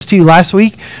to you last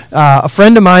week, a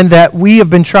friend of mine that we have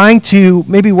been trying to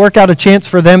maybe work out a chance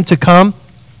for them to come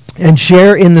and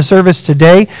share in the service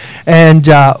today. And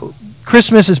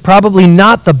Christmas is probably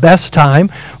not the best time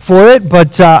for it,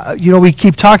 but we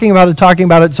keep talking about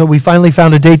it, so we finally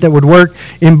found a date that would work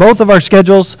in both of our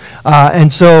schedules,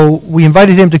 and so we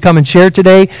invited him to come and share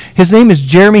today. His name is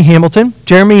Jeremy Hamilton.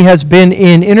 Jeremy has been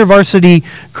in Intervarsity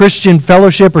Christian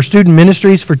Fellowship or Student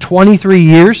Ministries for 23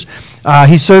 years.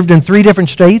 He served in 3 different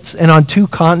states and on 2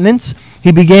 continents.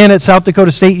 He began at South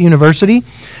Dakota State University,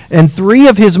 and 3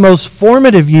 of his most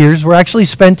formative years were actually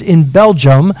spent in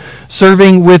Belgium,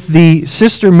 serving with the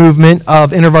sister movement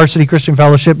of Intervarsity Christian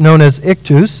Fellowship known as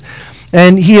ICTUS.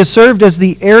 And he has served as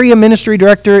the area ministry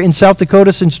director in South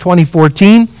Dakota since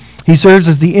 2014. He serves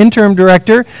as the interim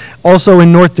director also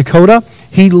in North Dakota.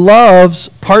 He loves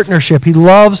partnership. He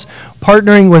loves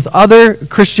partnering with other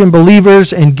Christian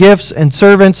believers and gifts and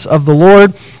servants of the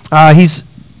Lord. He's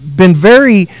been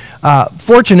very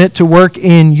fortunate to work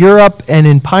in Europe and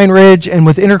in Pine Ridge and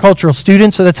with intercultural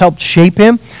students, so that's helped shape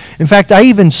him. In fact, I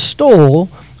even stole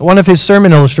one of his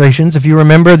sermon illustrations. If you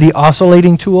remember the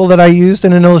oscillating tool that I used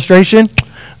in an illustration,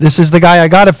 this is the guy I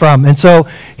got it from. And so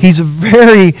he's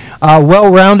very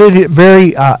well-rounded,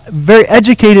 very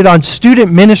educated on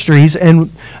student ministries, and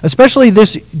especially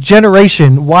this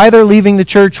generation, why they're leaving the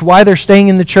church, why they're staying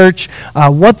in the church,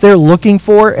 what they're looking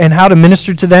for, and how to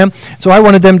minister to them. So I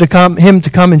wanted him to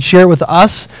come and share with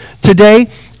us today.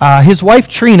 His wife,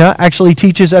 Trina, actually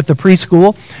teaches at the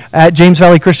preschool at James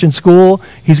Valley Christian School.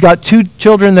 He's got 2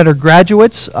 children that are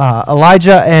graduates,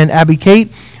 Elijah and Abby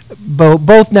Kate,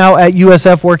 both now at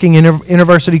USF working in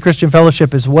Intervarsity Christian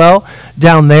Fellowship as well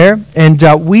down there. And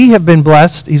we have been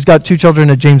blessed. He's got 2 children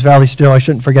at James Valley still. I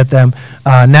shouldn't forget them,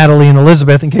 Natalie and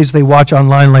Elizabeth, in case they watch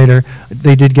online later.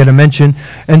 They did get a mention.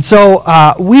 And so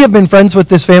we have been friends with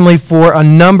this family for a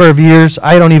number of years.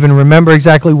 I don't even remember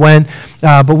exactly when,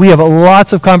 but we have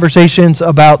lots of conversations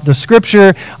about the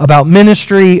scripture, about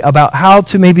ministry, about how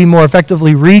to maybe more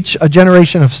effectively reach a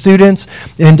generation of students.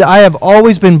 And I have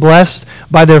always been blessed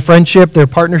by their friendship, their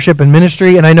partnership, and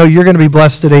ministry, and I know you're going to be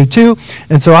blessed today too.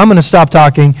 And so I'm going to stop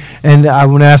talking, and I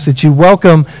want to ask that you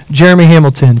welcome Jeremy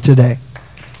Hamilton today.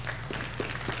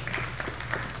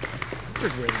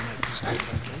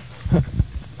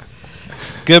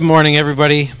 Good morning,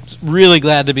 everybody. Really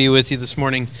glad to be with you this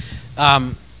morning.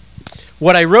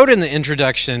 What I wrote in the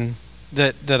introduction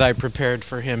that I prepared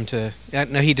for him to,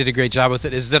 no, he did a great job with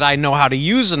it, is that I know how to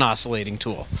use an oscillating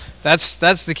tool.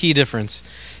 That's the key difference.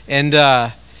 And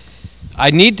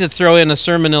I need to throw in a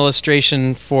sermon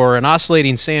illustration for an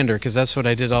oscillating sander, because that's what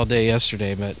I did all day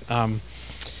yesterday. But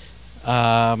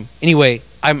anyway,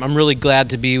 I'm really glad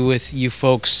to be with you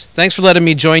folks. Thanks for letting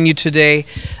me join you today.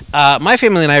 My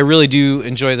family and I really do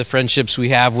enjoy the friendships we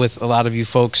have with a lot of you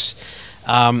folks.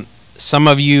 Some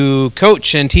of you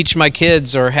coach and teach my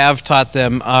kids or have taught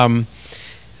them.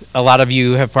 A lot of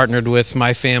you have partnered with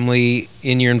my family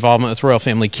in your involvement with Royal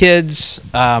Family Kids.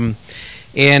 And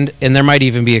there might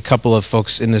even be a couple of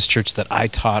folks in this church that I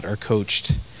taught or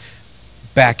coached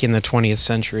back in the 20th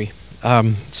century.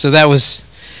 So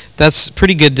that's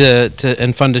pretty good to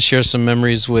and fun to share some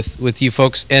memories with you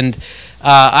folks. And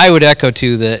I would echo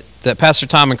too that Pastor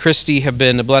Tom and Christy have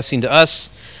been a blessing to us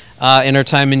in our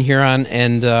time in Huron.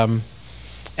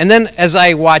 And then as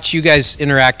I watch you guys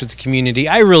interact with the community,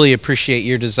 I really appreciate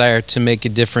your desire to make a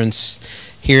difference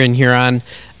here in Huron.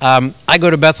 I go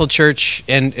to Bethel Church,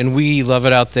 and we love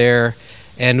it out there,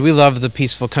 and we love the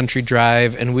peaceful country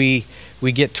drive, and we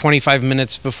get 25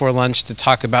 minutes before lunch to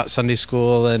talk about Sunday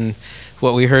school and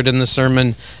what we heard in the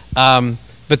sermon.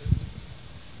 But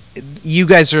you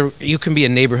can be a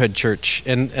neighborhood church,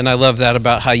 and I love that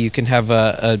about how you can have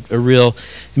a real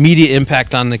immediate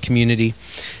impact on the community.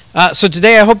 So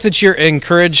today I hope that you're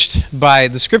encouraged by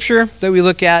the scripture that we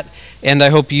look at, and I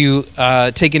hope you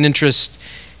take an interest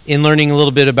in learning a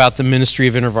little bit about the ministry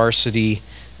of InterVarsity,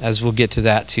 as we'll get to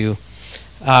that too.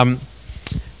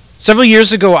 Several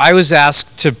years ago, I was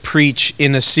asked to preach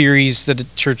in a series that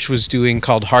a church was doing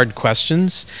called Hard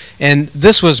Questions, and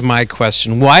this was my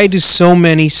question: why do so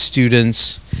many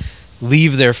students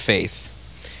leave their faith?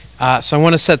 So I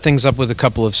want to set things up with a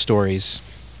couple of stories.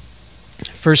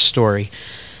 First story: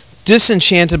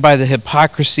 disenchanted by the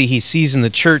hypocrisy he sees in the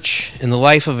church and the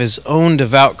life of his own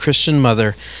devout Christian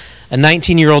mother, a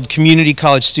 19-year-old community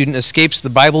college student escapes the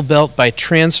Bible Belt by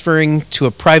transferring to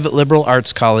a private liberal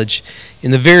arts college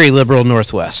in the very liberal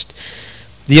Northwest.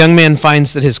 The young man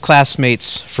finds that his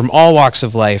classmates from all walks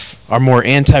of life are more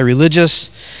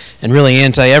anti-religious and really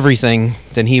anti-everything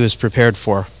than he was prepared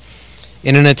for.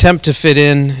 In an attempt to fit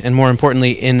in, and more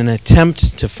importantly, in an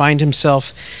attempt to find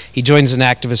himself, he joins an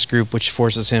activist group which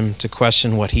forces him to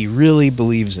question what he really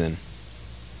believes in.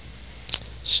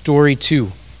 Story 2.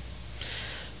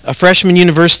 A freshman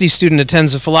university student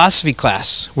attends a philosophy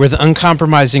class where the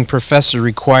uncompromising professor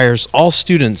requires all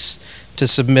students to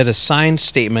submit a signed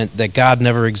statement that God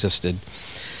never existed.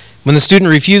 When the student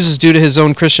refuses due to his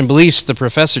own Christian beliefs, the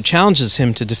professor challenges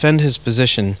him to defend his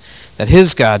position that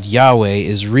his God, Yahweh,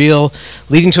 is real,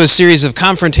 leading to a series of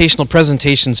confrontational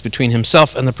presentations between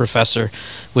himself and the professor,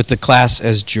 with the class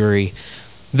as jury.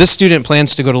 This student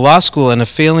plans to go to law school, and a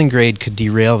failing grade could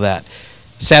derail that.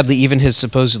 Sadly, even his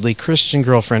supposedly Christian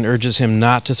girlfriend urges him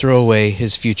not to throw away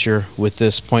his future with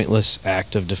this pointless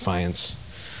act of defiance.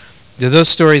 Do those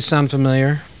stories sound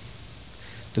familiar?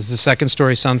 Does the second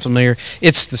story sound familiar?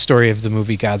 It's the story of the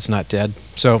movie God's Not Dead.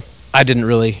 So I didn't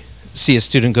really see a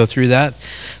student go through that.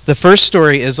 The first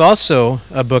story is also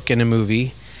a book and a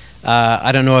movie.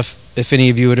 I don't know if any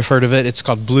of you would have heard of it. It's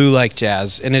called Blue Like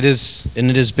Jazz, and it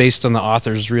is based on the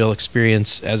author's real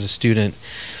experience as a student.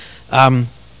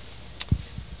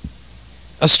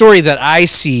 A story that I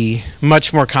see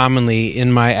much more commonly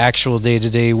in my actual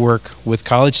day-to-day work with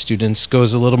college students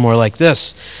goes a little more like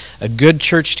this. A good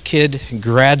churched kid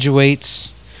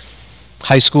graduates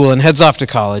high school and heads off to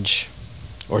college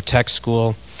or tech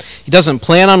school. He doesn't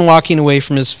plan on walking away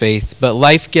from his faith, but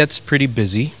life gets pretty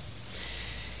busy.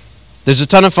 There's a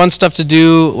ton of fun stuff to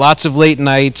do, lots of late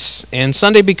nights, and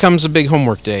Sunday becomes a big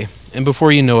homework day. And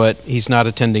before you know it, he's not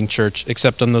attending church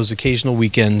except on those occasional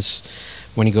weekends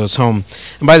when he goes home.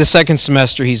 And by the second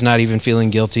semester, he's not even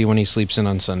feeling guilty when he sleeps in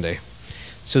on Sunday.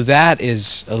 So that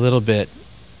is a little bit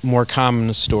more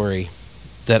common story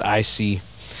that I see.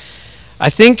 I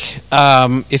think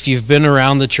if you've been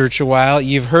around the church a while,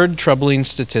 you've heard troubling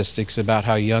statistics about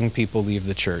how young people leave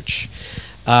the church.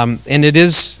 And it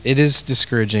is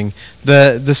discouraging.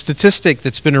 The statistic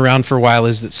that's been around for a while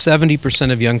is that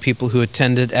 70% of young people who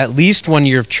attended at least 1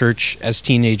 year of church as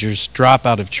teenagers drop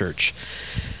out of church.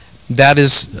 That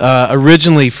is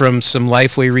originally from some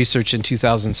Lifeway research in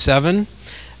 2007.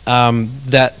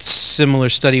 That similar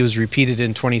study was repeated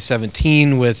in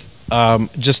 2017 with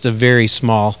just a very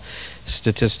small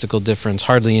statistical difference,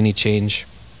 hardly any change.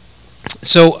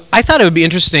 So I thought it would be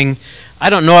interesting. I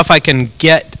don't know if I can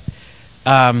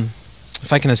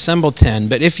assemble 10,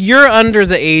 but if you're under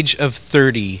the age of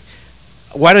 30,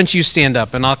 why don't you stand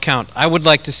up and I'll count. I would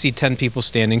like to see 10 people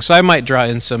standing, so I might draw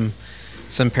in some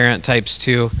parent types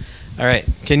too. All right,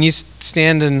 can you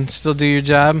stand and still do your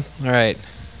job? All right.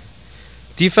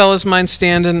 Do you fellas mind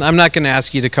standing? I'm not going to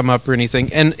ask you to come up or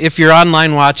anything. And if you're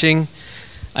online watching,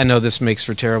 I know this makes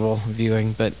for terrible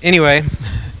viewing, but anyway.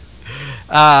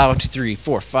 1, 2, 3,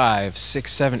 4, 5,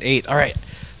 6, 7, 8. All right.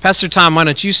 Pastor Tom, why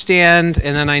don't you stand,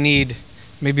 and then I need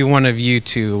maybe one of you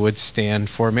two would stand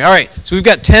for me. All right, so we've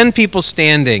got 10 people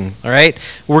standing, all right?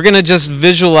 We're going to just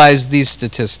visualize these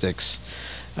statistics,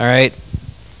 all right?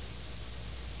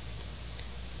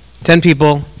 10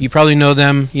 people, you probably know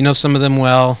them, you know some of them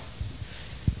well.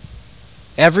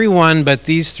 Everyone but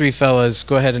these 3 fellas,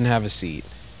 go ahead and have a seat.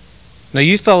 Now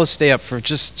you fellas stay up for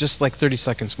just like 30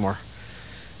 seconds more.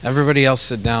 Everybody else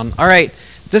sit down. All right,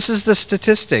 this is the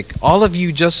statistic. All of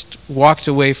you just walked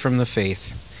away from the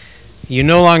faith. You're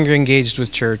no longer engaged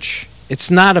with church. It's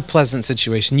not a pleasant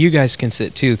situation. You guys can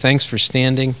sit too. Thanks for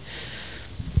standing.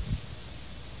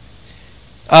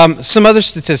 Some other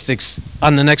statistics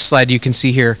on the next slide you can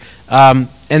see here. And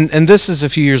this is a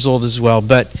few years old as well,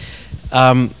 but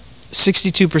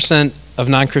 62% of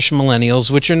non-Christian millennials,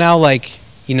 which are now like,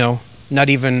 not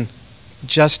even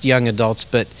just young adults,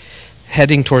 but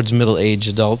heading towards middle-aged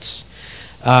adults,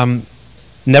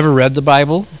 never read the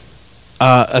Bible.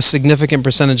 A significant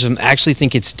percentage of them actually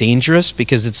think it's dangerous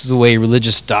because it's the way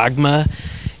religious dogma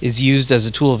is used as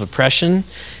a tool of oppression.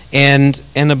 And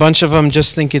a bunch of them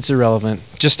just think it's irrelevant,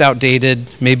 just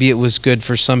outdated. Maybe it was good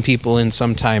for some people in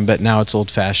some time, but now it's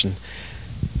old-fashioned.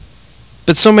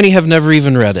 But so many have never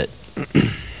even read it.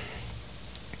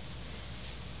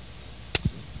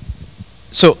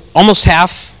 So almost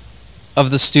half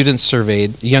of the students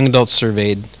surveyed, young adults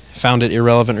surveyed, found it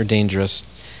irrelevant or dangerous.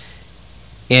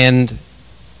 And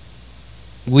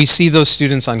we see those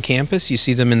students on campus. You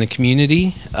see them in the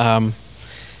community.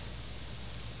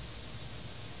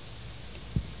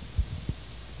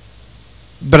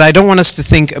 But I don't want us to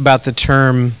think about the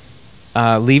term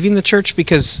leaving the church,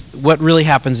 because what really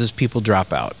happens is people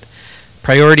drop out.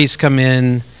 Priorities come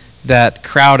in that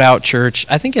crowd out church.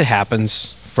 I think it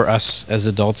happens for us as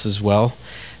adults as well.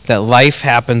 That life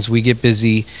happens, we get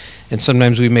busy, and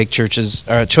sometimes we make choices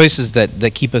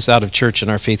that keep us out of church and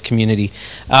our faith community.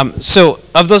 So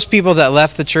of those people that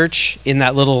left the church in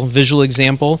that little visual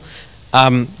example,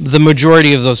 the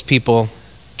majority of those people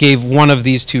gave one of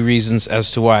these two reasons as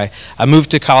to why. I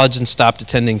moved to college and stopped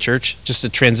attending church, just a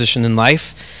transition in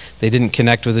life. They didn't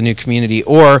connect with a new community,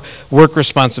 or work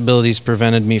responsibilities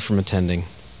prevented me from attending.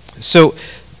 So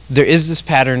there is this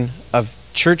pattern of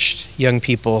church young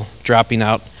people dropping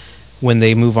out when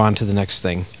they move on to the next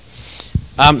thing.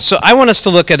 So I want us to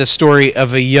look at a story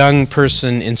of a young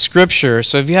person in Scripture.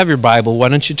 So if you have your Bible, why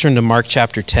don't you turn to Mark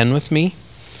chapter 10 with me?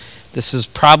 This is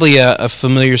probably a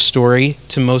familiar story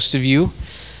to most of you,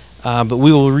 but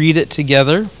we will read it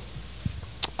together.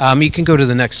 You can go to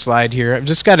the next slide here. I've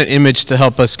just got an image to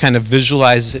help us kind of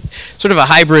visualize it, sort of a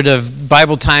hybrid of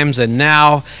Bible times and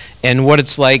now, and what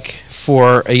it's like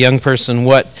for a young person,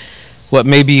 what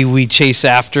maybe we chase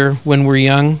after when we're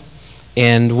young,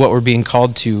 and what we're being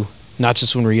called to, not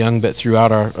just when we're young, but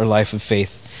throughout our life of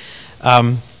faith.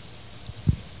 And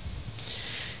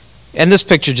this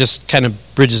picture just kind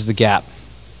of bridges the gap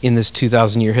in this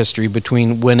 2,000-year history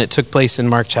between when it took place in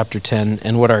Mark chapter 10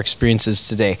 and what our experience is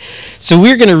today. So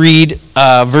we're going to read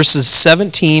verses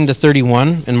 17 to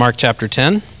 31 in Mark chapter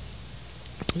 10.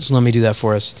 So let me do that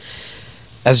for us.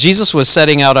 As Jesus was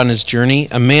setting out on his journey,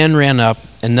 a man ran up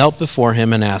and knelt before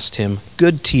him and asked him,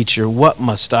 "Good teacher, what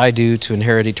must I do to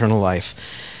inherit eternal life?"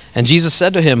 And Jesus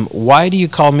said to him, "Why do you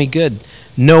call me good?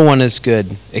 No one is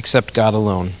good except God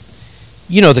alone.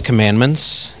 You know the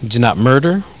commandments: do not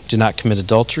murder, do not commit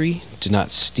adultery, do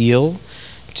not steal,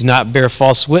 do not bear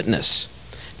false witness,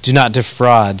 do not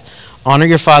defraud, honor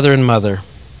your father and mother."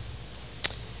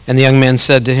 And the young man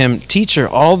said to him, "Teacher,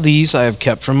 all these I have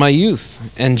kept from my youth."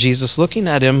 And Jesus, looking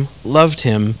at him, loved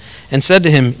him and said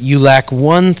to him, "You lack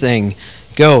one thing.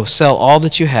 Go, sell all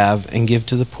that you have and give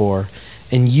to the poor,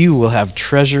 and you will have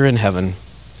treasure in heaven.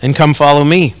 And come follow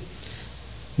me."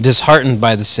 Disheartened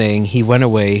by the saying, he went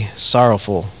away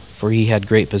sorrowful, for he had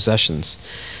great possessions.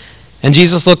 And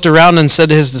Jesus looked around and said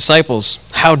to his disciples,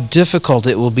 "How difficult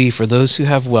it will be for those who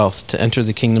have wealth to enter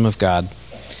the kingdom of God."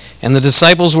 And the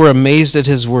disciples were amazed at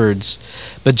his words.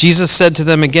 But Jesus said to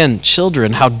them again,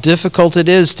 "Children, how difficult it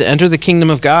is to enter the kingdom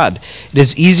of God. It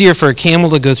is easier for a camel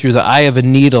to go through the eye of a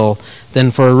needle than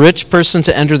for a rich person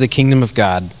to enter the kingdom of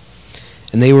God."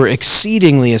 And they were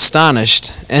exceedingly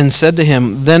astonished and said to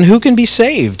him, "Then who can be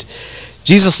saved?"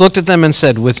 Jesus looked at them and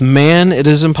said, "With man it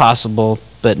is impossible,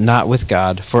 but not with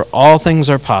God, for all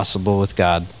things are possible with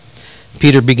God."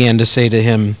 Peter began to say to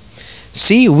him,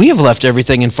 "See, we have left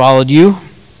everything and followed you."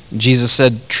 Jesus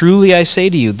said, "Truly I say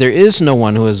to you, there is no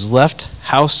one who has left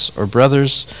house or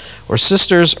brothers or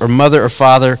sisters or mother or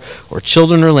father or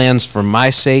children or lands for my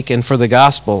sake and for the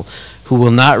gospel, who will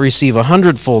not receive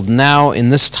 100-fold now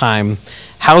in this time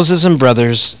houses and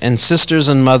brothers and sisters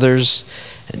and mothers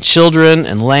and children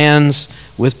and lands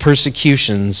with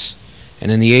persecutions,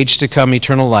 and in the age to come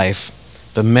eternal life.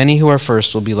 But many who are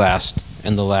first will be last,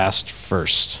 and the last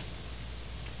first."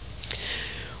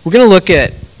 We're going to look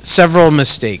at several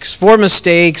mistakes, 4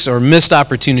 mistakes or missed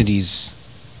opportunities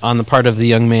on the part of the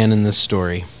young man in this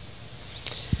story.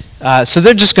 So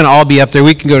they're just going to all be up there.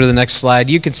 We can go to the next slide.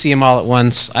 You can see them all at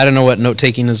once. I don't know what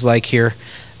note-taking is like here.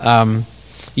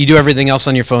 You do everything else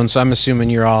on your phone, so I'm assuming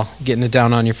you're all getting it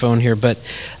down on your phone here. But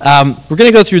we're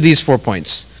going to go through these 4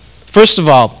 points. First of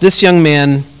all, this young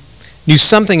man knew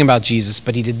something about Jesus,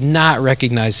 but he did not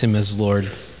recognize him as Lord.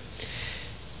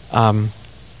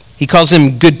 He calls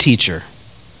him good teacher.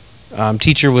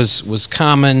 Teacher was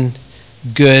common,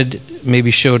 good, maybe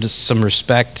showed some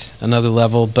respect, another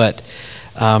level, but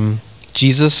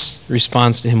Jesus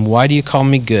responds to him, "Why do you call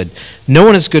me good? No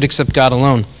one is good except God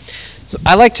alone." So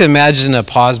I like to imagine a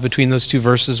pause between those 2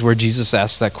 verses where Jesus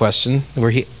asks that question,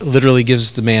 where he literally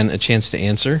gives the man a chance to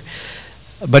answer,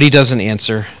 but he doesn't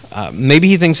answer. Maybe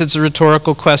he thinks it's a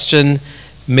rhetorical question.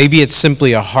 Maybe it's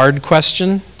simply a hard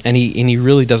question, and he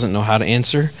really doesn't know how to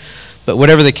answer. But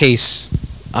whatever the case,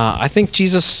 I think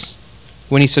Jesus,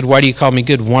 when he said, "Why do you call me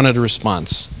good?" wanted a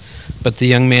response. But the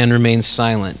young man remains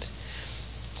silent,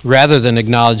 rather than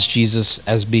acknowledge Jesus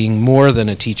as being more than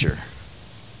a teacher.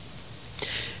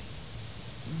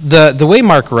 The way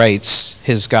Mark writes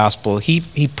his gospel,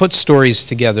 he puts stories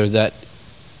together that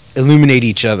illuminate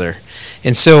each other.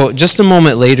 And so just a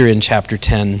moment later in chapter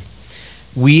 10,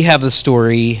 we have the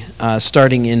story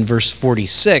starting in verse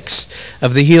 46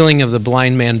 of the healing of the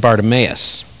blind man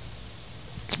Bartimaeus.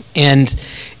 And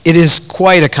it is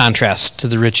quite a contrast to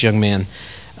the rich young man.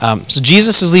 So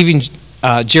Jesus is leaving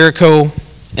Jericho,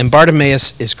 and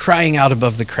Bartimaeus is crying out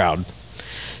above the crowd,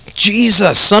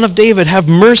 "Jesus, Son of David, have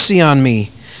mercy on me."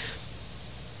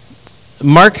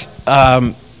 Mark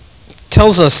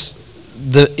tells us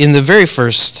in the very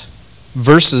first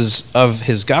verses of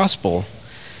his gospel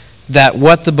that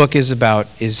what the book is about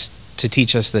is to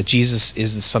teach us that Jesus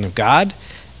is the Son of God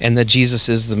and that Jesus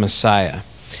is the Messiah.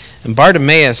 And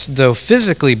Bartimaeus, though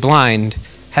physically blind,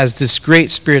 has this great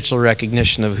spiritual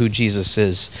recognition of who Jesus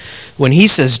is. When he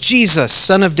says, "Jesus,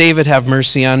 Son of David, have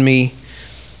mercy on me,"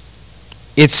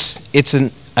 it's an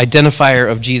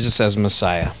identifier of Jesus as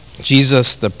Messiah.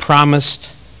 Jesus, the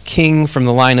promised king from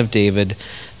the line of David,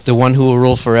 the one who will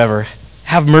rule forever,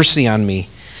 have mercy on me.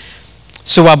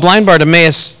 So while blind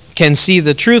Bartimaeus can see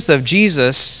the truth of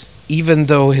Jesus, even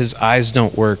though his eyes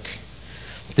don't work,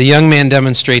 the young man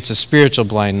demonstrates a spiritual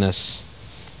blindness.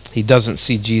 He doesn't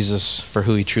see Jesus for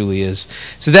who he truly is.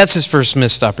 So that's his first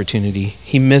missed opportunity.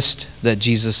 He missed that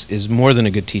Jesus is more than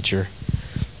a good teacher,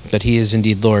 but he is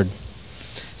indeed Lord.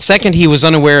 Second, he was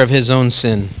unaware of his own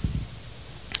sin.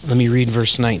 Let me read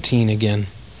verse 19 again.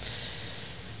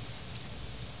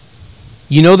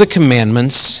 You know the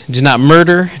commandments: do not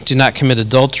murder, do not commit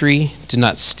adultery, do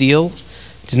not steal,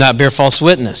 do not bear false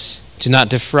witness, do not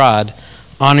defraud,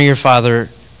 honor your father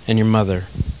and your mother.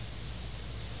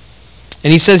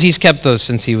 And he says he's kept those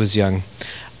since he was young.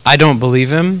 I don't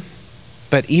believe him,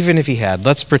 but even if he had,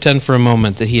 let's pretend for a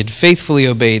moment that he had faithfully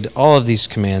obeyed all of these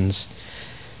commands.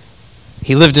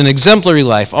 He lived an exemplary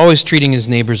life, always treating his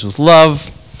neighbors with love.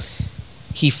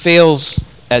 He fails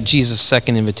at Jesus'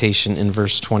 second invitation in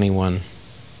verse 21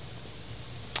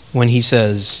 when he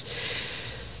says,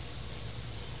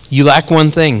 "You lack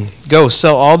one thing. Go,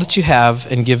 sell all that you have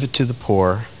and give it to the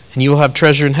poor, and you will have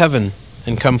treasure in heaven,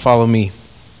 and come follow me."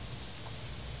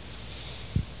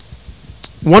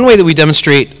 One way that we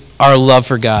demonstrate our love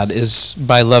for God is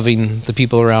by loving the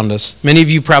people around us. Many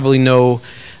of you probably know,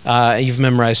 you've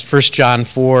memorized 1 John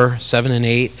 4, 7 and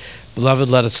 8. Beloved,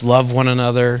 let us love one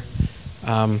another,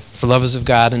 for love is of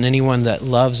God, and anyone that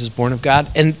loves is born of God.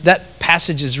 And that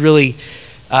passage is really,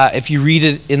 if you read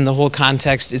it in the whole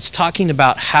context, it's talking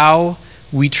about how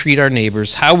we treat our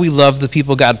neighbors, how we love the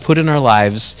people God put in our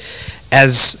lives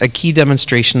as a key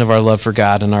demonstration of our love for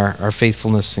God and our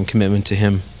faithfulness and commitment to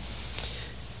him.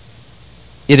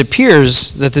 It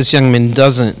appears that this young man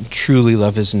doesn't truly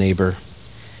love his neighbor.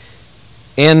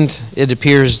 And it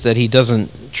appears that he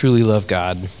doesn't truly love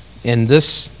God. And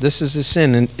this is a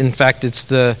sin. In fact, it's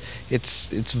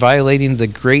violating the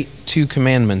great two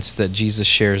commandments that Jesus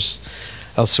shares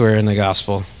elsewhere in the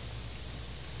gospel.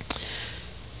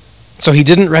 So he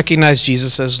didn't recognize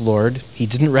Jesus as Lord. He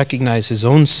didn't recognize his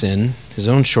own sin, his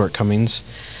own shortcomings.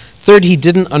 Third, he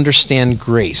didn't understand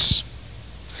grace.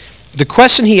 The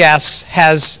question he asks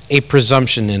has a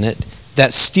presumption in it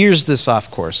that steers this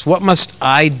off course. What must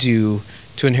I do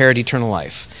to inherit eternal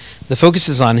life? The focus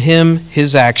is on him,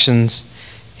 his actions,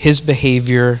 his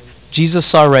behavior. Jesus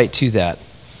saw right to that.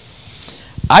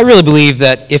 I really believe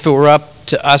that if it were up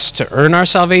to us to earn our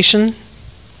salvation,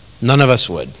 none of us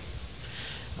would.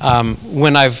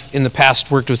 When I've in the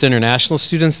past worked with international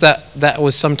students, that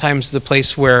was sometimes the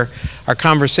place where our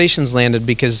conversations landed,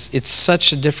 because it's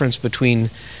such a difference between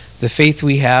the faith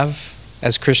we have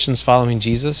as Christians following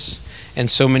Jesus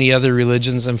and so many other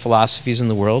religions and philosophies in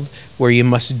the world where you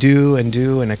must do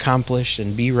and accomplish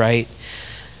and be right.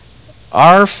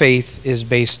 Our faith is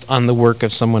based on the work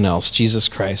of someone else, Jesus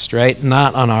Christ, right?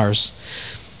 Not on ours.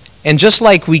 And just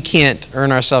like we can't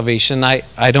earn our salvation,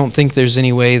 I don't think there's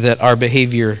any way that our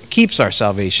behavior keeps our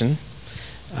salvation.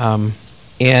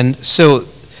 And so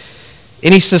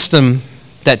any system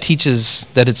that teaches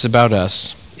that it's about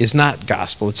us is not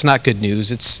gospel. It's not good news.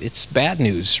 It's bad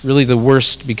news, really the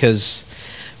worst, because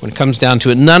when it comes down to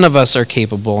it, none of us are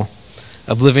capable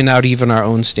of living out even our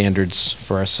own standards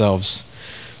for ourselves.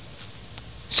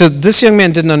 So this young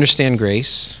man didn't understand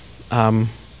grace,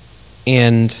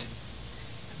 and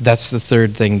that's the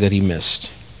third thing that he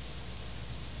missed.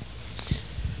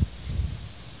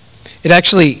 It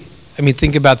actually,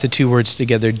 think about the two words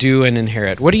together, do and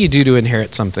inherit. What do you do to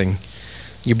inherit something?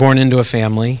 You're born into a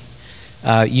family.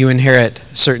 You inherit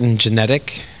certain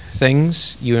genetic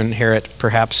things. You inherit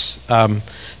perhaps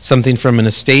something from an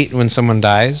estate when someone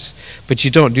dies, but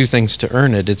you don't do things to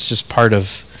earn it. It's just part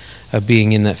of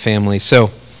being in that family.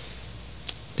 So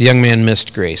the young man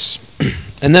missed grace.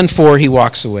 And then 4, he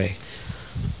walks away.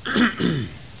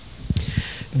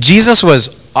 Jesus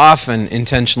was often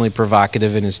intentionally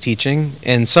provocative in his teaching,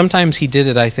 and sometimes he did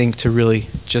it, I think, to really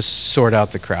just sort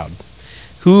out the crowd.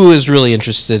 Who is really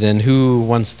interested in who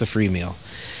wants the free meal?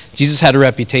 Jesus had a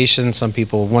reputation. Some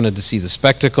people wanted to see the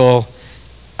spectacle.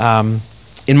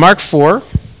 In Mark 4,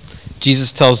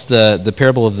 Jesus tells the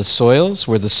parable of the soils,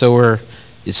 where the sower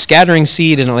is scattering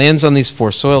seed and it lands on these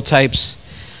 4 soil types.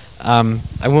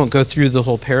 I won't go through the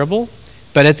whole parable,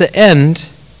 But at the end,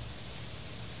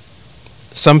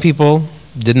 some people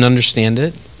didn't understand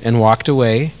it and walked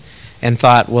away and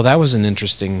thought, well, that was an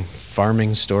interesting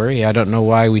farming story. I don't know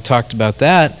why we talked about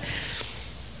that.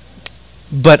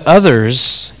 But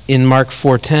others, in Mark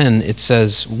 4:10, it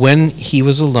says, when he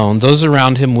was alone, those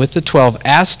around him with the 12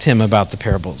 asked him about the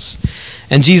parables.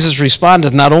 And Jesus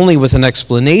responded not only with an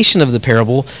explanation of the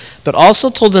parable, but also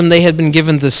told them they had been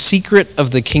given the secret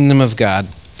of the kingdom of God.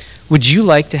 Would you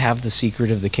like to have the secret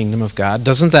of the kingdom of God?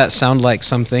 Doesn't that sound like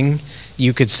something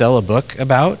you could sell a book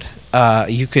about?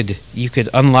 You could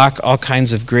unlock all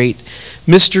kinds of great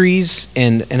mysteries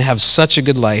and have such a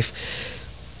good life.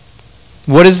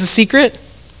 What is the secret?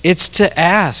 It's to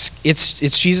ask.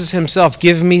 It's Jesus himself.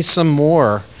 Give me some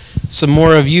more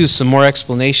of you, some more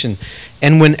explanation.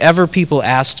 And whenever people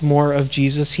asked more of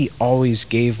Jesus, he always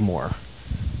gave more.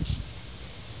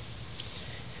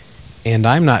 And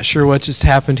I'm not sure what just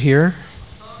happened here,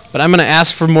 but I'm going to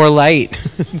ask for more light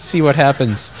and see what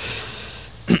happens.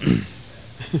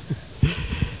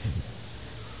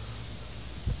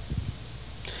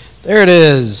 There it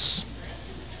is.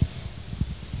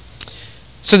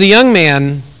 So the young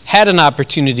man had an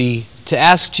opportunity to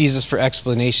ask Jesus for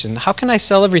explanation. How can I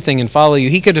sell everything and follow you?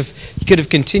 He could have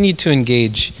continued to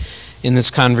engage in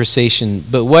this conversation,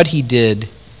 but what he did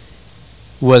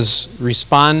was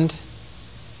respond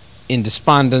in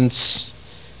despondence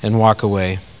and walk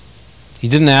away. He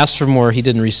didn't ask for more, he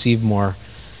didn't receive more.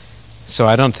 So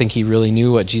I don't think he really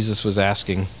knew what Jesus was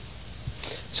asking.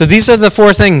 So these are the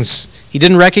four things. He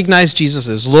didn't recognize Jesus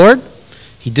as Lord.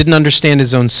 He didn't understand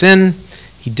his own sin.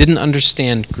 He didn't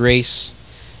understand grace,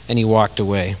 and he walked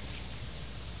away.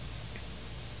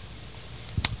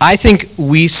 I think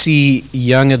we see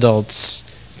young adults,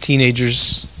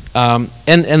 teenagers,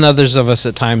 and others of us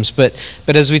at times, but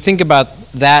as we think about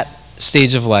that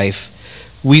stage of life,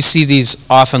 we see these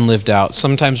often lived out,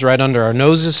 sometimes right under our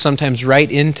noses, sometimes right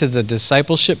into the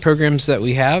discipleship programs that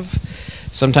we have,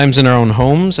 sometimes in our own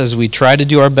homes as we try to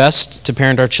do our best to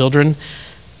parent our children.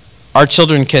 Our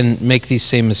children can make these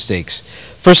same mistakes.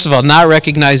 First of all, not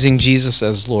recognizing Jesus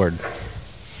as Lord.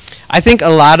 I think a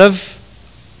lot of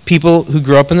people who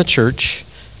grow up in the church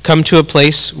come to a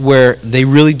place where they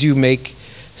really do make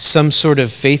some sort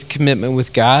of faith commitment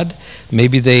with God.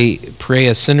 Maybe they pray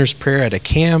a sinner's prayer at a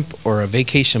camp or a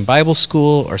vacation Bible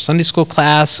school or Sunday school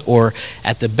class or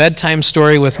at the bedtime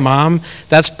story with mom.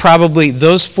 That's probably,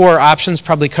 those four options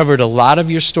probably covered a lot of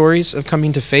your stories of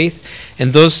coming to faith,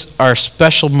 and those are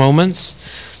special moments.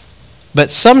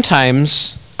 But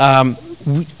sometimes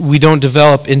we don't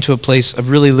develop into a place of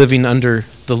really living under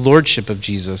the lordship of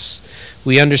Jesus.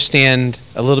 We understand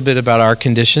a little bit about our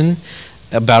condition,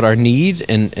 about our need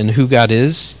and who God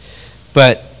is,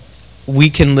 but we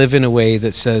can live in a way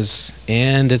that says,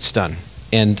 and it's done.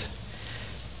 And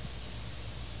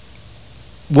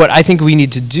what I think we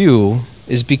need to do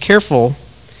is be careful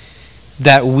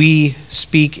that we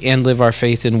speak and live our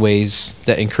faith in ways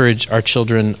that encourage our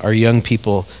children, our young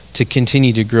people, to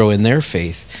continue to grow in their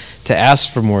faith, to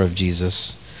ask for more of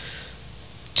Jesus,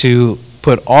 to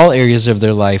put all areas of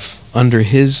their life under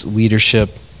his leadership.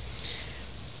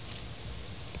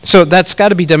 So that's got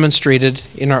to be demonstrated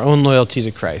in our own loyalty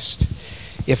to Christ.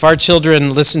 If our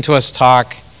children listen to us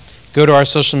talk, go to our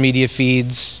social media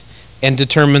feeds, and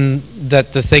determine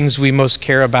that the things we most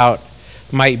care about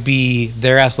might be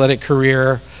their athletic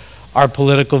career, our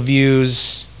political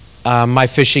views, my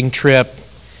fishing trip,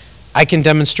 I can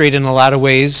demonstrate in a lot of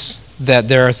ways that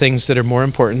there are things that are more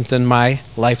important than my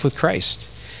life with Christ.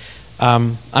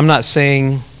 I'm not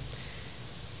saying,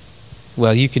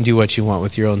 well, you can do what you want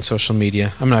with your own social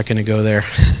media. I'm not going to go there.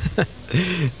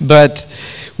 But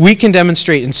we can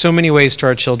demonstrate in so many ways to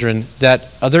our children that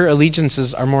other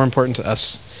allegiances are more important to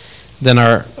us than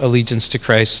our allegiance to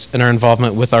Christ and our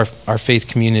involvement with our faith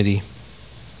community.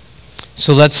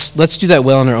 So let's do that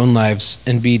well in our own lives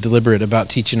and be deliberate about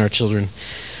teaching our children.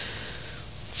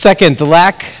 Second, the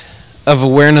lack of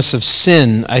awareness of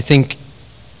sin, I think,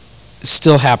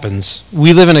 still happens.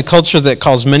 We live in a culture that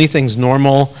calls many things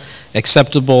normal,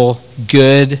 acceptable,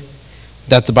 good,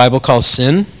 that the Bible calls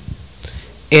sin.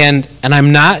 And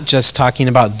I'm not just talking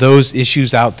about those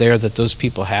issues out there that those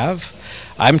people have.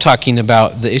 I'm talking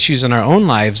about the issues in our own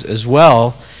lives as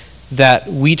well that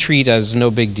we treat as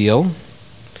no big deal.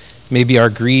 Maybe our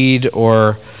greed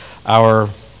or our,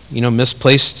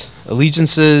 misplaced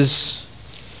allegiances.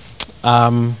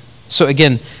 So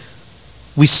again,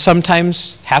 we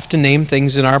sometimes have to name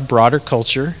things in our broader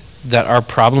culture that are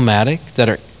problematic, that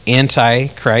are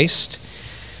anti-Christ.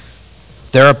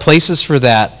 There are places for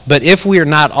that. But if we are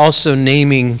not also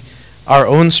naming our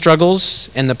own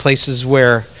struggles and the places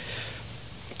where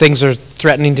Things are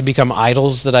threatening to become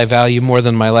idols that I value more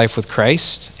than my life with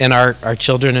Christ. And our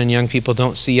children and young people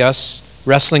don't see us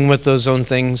wrestling with those own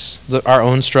things, our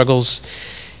own struggles,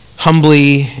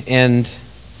 humbly and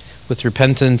with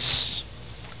repentance.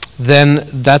 Then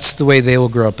that's the way they will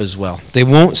grow up as well. They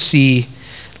won't see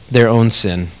their own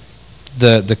sin.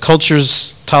 The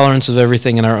culture's tolerance of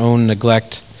everything and our own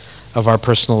neglect of our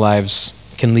personal lives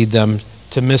can lead them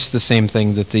to miss the same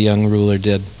thing that the young ruler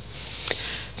did.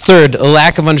 Third, a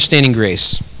lack of understanding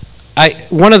grace.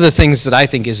 One of the things that I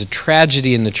think is a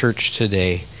tragedy in the church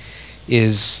today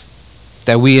is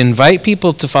that we invite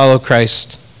people to follow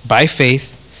Christ by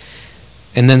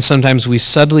faith, and then sometimes we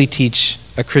subtly teach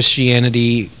a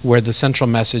Christianity where the central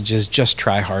message is just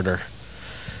try harder.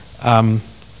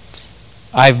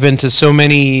 I've been to so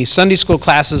many Sunday school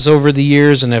classes over the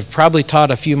years, and have probably taught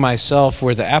a few myself,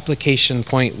 where the application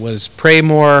point was pray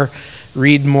more,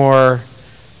 read more,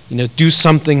 do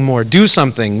something more, do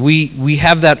something. We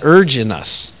have that urge in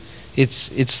us.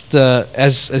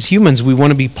 As humans, we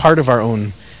want to be part of our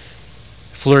own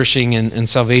flourishing and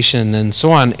salvation and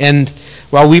so on. And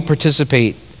while we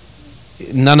participate,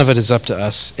 none of it is up to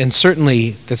us. And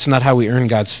certainly, that's not how we earn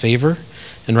God's favor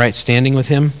and right standing with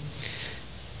Him.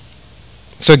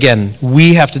 So again,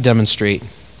 we have to demonstrate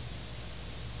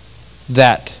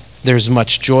that there's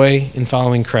much joy in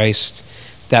following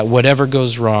Christ, that whatever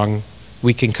goes wrong,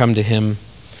 we can come to Him,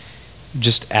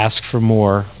 just ask for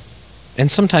more. And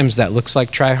sometimes that looks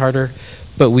like try harder,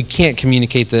 but we can't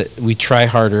communicate that we try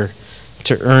harder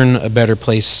to earn a better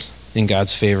place in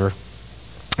God's favor.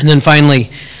 And then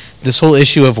finally, this whole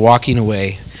issue of walking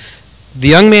away. The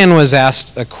young man was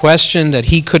asked a question that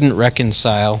he couldn't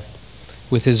reconcile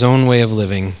with his own way of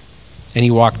living, and he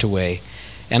walked away.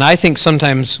 And I think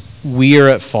sometimes we are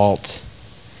at fault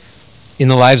in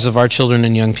the lives of our children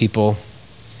and young people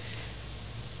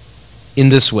in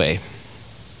this way.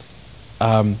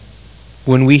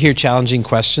 When we hear challenging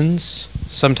questions,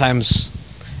 sometimes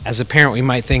as a parent we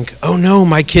might think, oh no,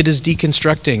 my kid is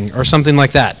deconstructing, or something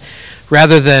like that,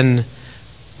 rather than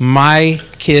my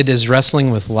kid is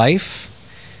wrestling with life.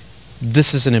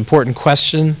 This is an important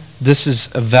question. This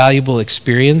is a valuable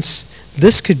experience.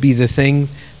 This could be the thing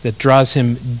that draws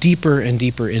him deeper and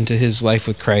deeper into his life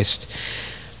with Christ.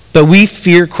 But we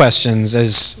fear questions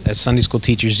as Sunday school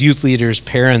teachers, youth leaders,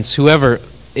 parents, whoever.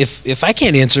 If I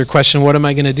can't answer a question, what am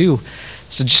I going to do?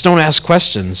 So just don't ask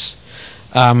questions.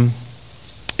 And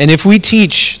if we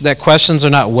teach that questions are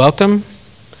not welcome,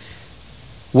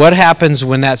 what happens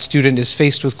when that student is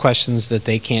faced with questions that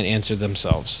they can't answer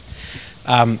themselves?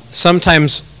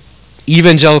 Sometimes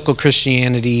evangelical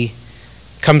Christianity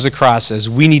comes across as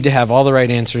we need to have all the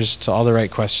right answers to all the right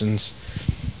questions.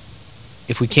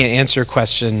 If we can't answer a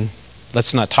question,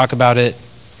 let's not talk about it.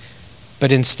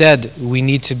 But instead, we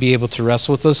need to be able to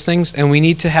wrestle with those things, and we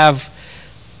need to have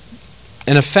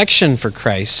an affection for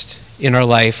Christ in our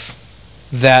life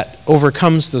that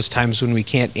overcomes those times when we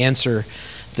can't answer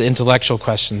the intellectual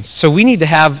questions. So we need to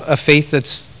have a faith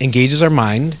that engages our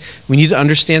mind. We need to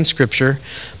understand Scripture,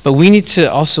 but we need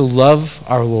to also love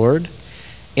our Lord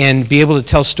and be able to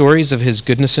tell stories of His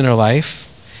goodness in our life.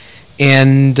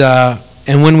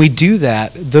 And when we do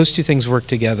that, those two things work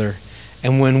together.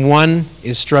 And when one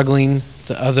is struggling,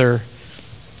 the other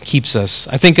keeps us.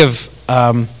 I think of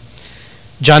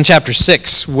John chapter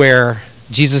 6, where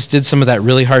Jesus did some of that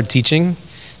really hard teaching. In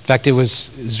fact, it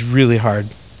was really hard.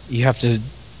 You have to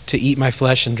eat my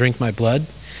flesh and drink my blood.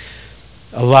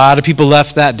 A lot of people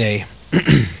left that day.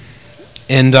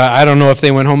 And I don't know if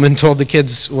they went home and told the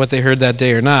kids what they heard that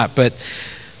day or not, but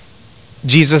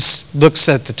Jesus looks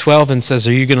at the 12 and says,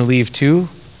 are you going to leave too?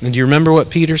 And do you remember what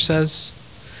Peter says?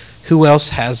 Who else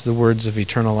has the words of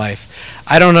eternal life?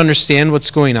 I don't understand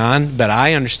what's going on, but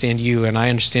I understand you, and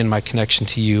I understand my connection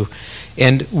to you.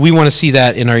 And we want to see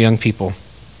that in our young people.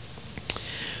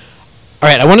 All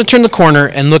right, I want to turn the corner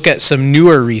and look at some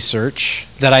newer research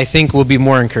that I think will be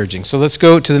more encouraging. So let's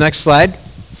go to the next slide.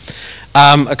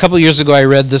 A couple years ago, I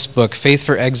read this book, Faith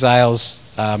for Exiles.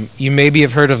 You maybe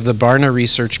have heard of the Barna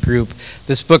Research Group.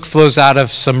 This book flows out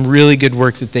of some really good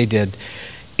work that they did.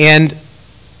 And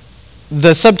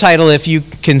the subtitle, if you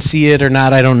can see it or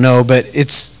not, I don't know, but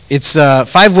it's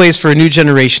 5 ways for a new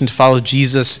generation to follow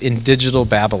Jesus in digital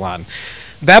Babylon.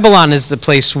 Babylon is the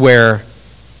place where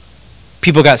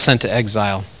people got sent to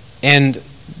exile. And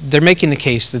they're making the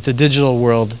case that the digital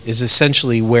world is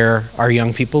essentially where our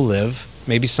young people live,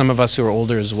 maybe some of us who are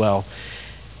older as well.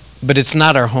 But it's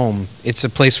not our home. It's a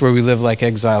place where we live like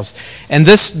exiles. And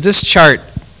this chart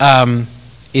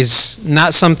is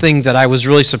not something that I was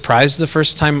really surprised the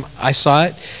first time I saw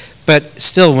it. But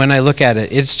still, when I look at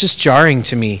it, it's just jarring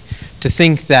to me to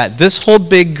think that this whole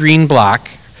big green block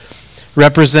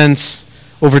represents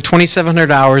over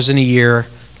 2,700 hours in a year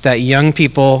that young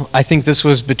people, I think this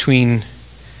was between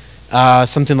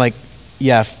something like,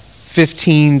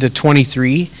 15 to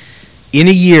 23. In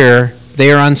a year,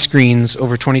 they are on screens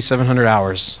over 2,700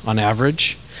 hours on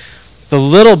average. The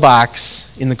little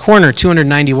box in the corner,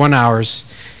 291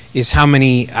 hours, is how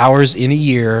many hours in a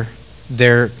year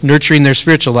they're nurturing their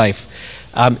spiritual life.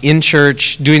 In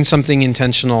church, doing something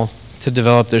intentional to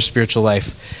develop their spiritual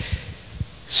life.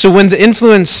 So when the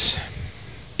influence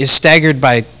is staggered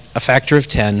by a factor of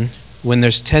 10, when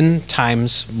there's 10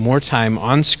 times more time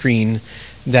on screen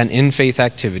than in faith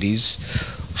activities,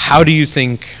 how do you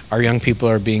think our young people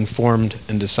are being formed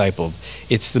and discipled?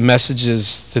 It's the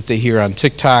messages that they hear on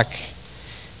TikTok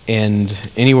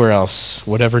and anywhere else,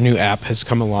 whatever new app has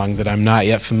come along that I'm not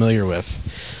yet familiar with.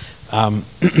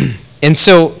 And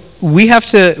so we have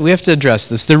to address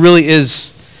this. There really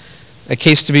is a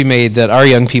case to be made that our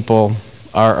young people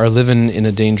are living in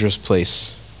a dangerous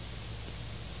place.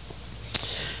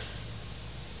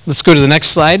 Let's go to the next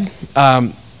slide.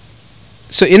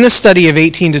 So in the study of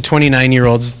 18 to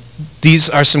 29-year-olds, these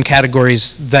are some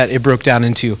categories that it broke down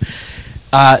into.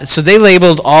 So they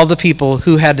labeled all the people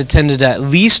who had attended at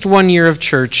least 1 year of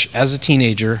church as a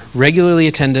teenager, regularly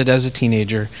attended as a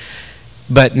teenager,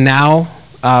 but now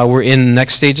we're in the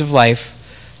next stage of life.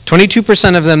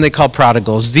 22% of them they call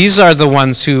prodigals. These are the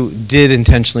ones who did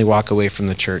intentionally walk away from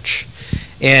the church.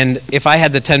 And if I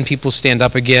had the 10 people stand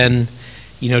up again,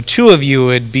 2 of you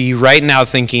would be right now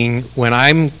thinking, when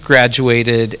I'm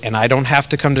graduated and I don't have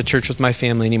to come to church with my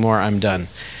family anymore, I'm done.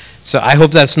 So I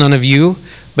hope that's none of you,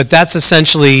 but that's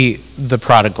essentially the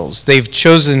prodigals. They've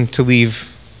chosen to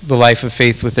leave the life of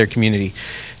faith with their community.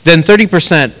 Then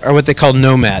 30% are what they call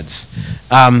nomads.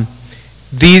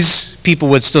 These people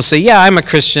would still say, yeah, I'm a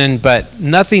Christian, but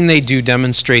nothing they do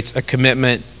demonstrates a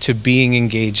commitment to being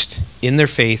engaged in their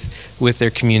faith with their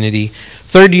community.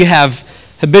 Third, you have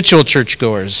habitual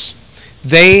churchgoers.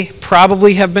 They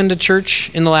probably have been to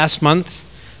church in the last month,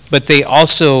 but they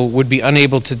also would be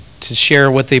unable to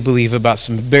share what they believe about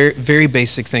some very, very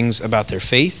basic things about their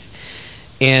faith,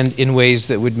 and in ways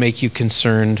that would make you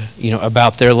concerned,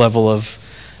 about their level of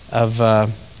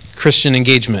Christian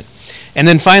engagement. And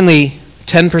then finally,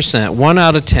 10%, 1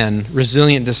 out of 10,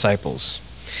 resilient disciples.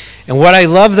 And what I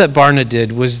love that Barna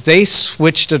did was they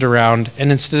switched it around,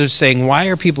 and instead of saying, why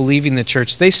are people leaving the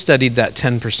church, they studied that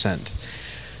 10%.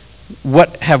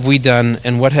 What have we done,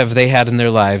 and what have they had in their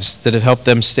lives that have helped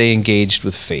them stay engaged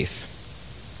with faith?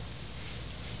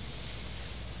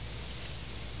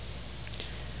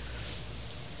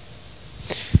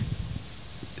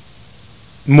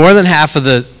 More than half of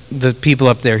the people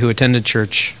up there who attended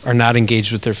church are not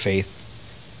engaged with their faith.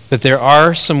 But there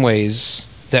are some ways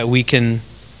that we can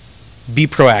be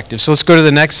proactive. So let's go to the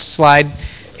next slide.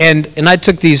 And I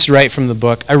took these right from the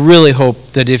book. I really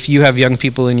hope that if you have young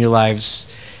people in your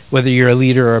lives, whether you're a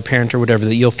leader or a parent or whatever,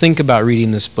 that you'll think about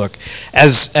reading this book.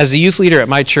 As a youth leader at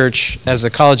my church, as a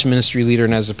college ministry leader,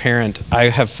 and as a parent, I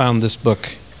have found this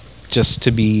book just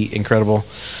to be incredible.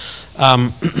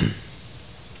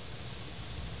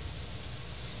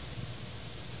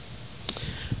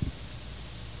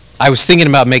 I was thinking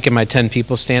about making my 10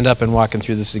 people stand up and walking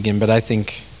through this again, but I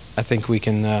think we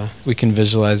can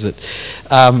visualize it.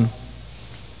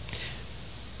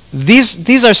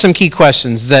 These are some key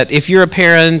questions that if you're a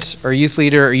parent or youth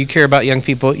leader or you care about young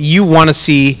people, you want to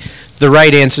see the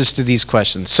right answers to these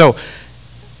questions. So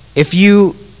if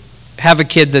you have a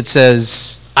kid that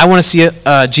says, I want to see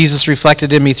Jesus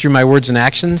reflected in me through my words and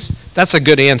actions, that's a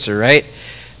good answer, right?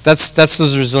 That's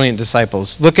those resilient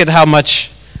disciples. Look at how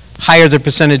much higher their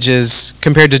percentage is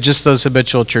compared to just those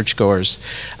habitual churchgoers.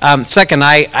 Second,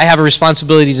 I have a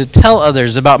responsibility to tell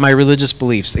others about my religious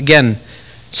beliefs. Again,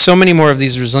 so many more of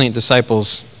these resilient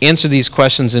disciples answer these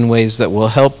questions in ways that will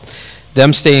help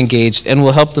them stay engaged and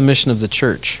will help the mission of the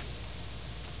church.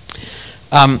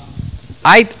 I'm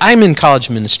in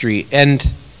college ministry,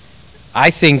 and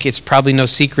I think it's probably no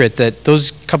secret that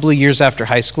those couple of years after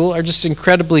high school are just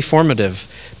incredibly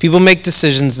formative. People make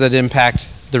decisions that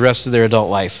impact the rest of their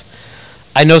adult life.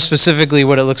 I know specifically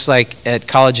what it looks like at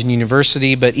college and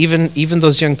university, but even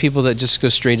those young people that just go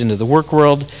straight into the work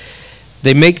world,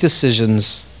 they make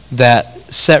decisions that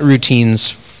set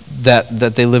routines that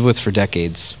they live with for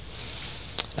decades.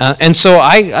 And so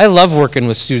I love working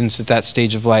with students at that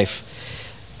stage of life.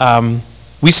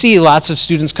 We see lots of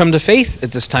students come to faith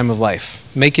at this time of life,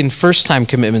 making first-time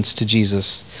commitments to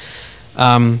Jesus.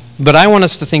 But I want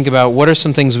us to think about what are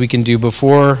some things we can do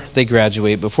before they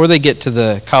graduate, before they get to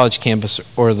the college campus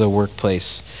or the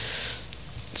workplace.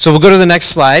 So we'll go to the next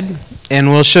slide, and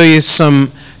we'll show you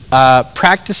some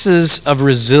practices of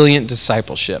resilient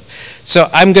discipleship. So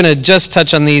I'm going to just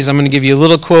touch on these. I'm going to give you a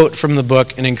little quote from the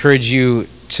book and encourage you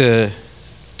to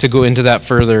go into that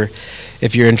further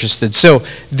if you're interested. So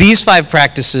these 5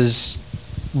 practices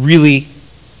really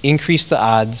increase the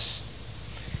odds.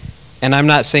 And I'm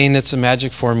not saying it's a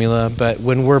magic formula, but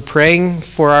when we're praying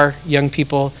for our young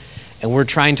people and we're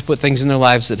trying to put things in their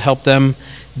lives that help them,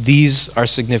 these are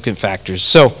significant factors.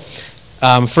 So,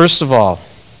 first of all,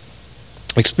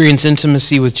 experience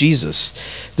intimacy with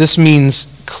Jesus. This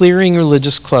means clearing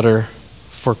religious clutter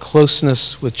for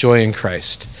closeness with joy in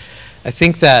Christ. I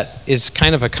think that is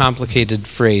kind of a complicated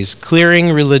phrase. Clearing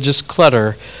religious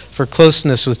clutter for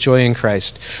closeness with joy in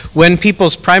Christ. When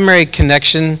people's primary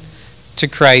connection to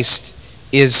Christ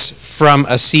is from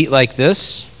a seat like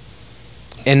this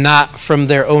and not from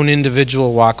their own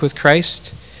individual walk with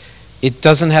Christ, it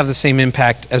doesn't have the same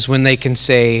impact as when they can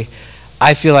say,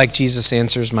 I feel like Jesus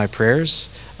answers my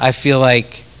prayers. I feel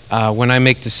like when I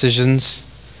make decisions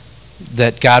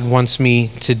that God wants me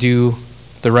to do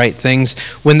the right things.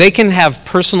 When they can have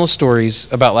personal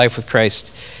stories about life with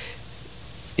Christ,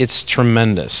 it's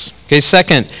tremendous. Okay,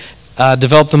 second,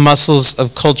 develop the muscles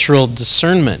of cultural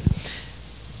discernment.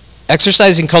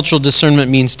 Exercising cultural discernment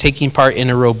means taking part in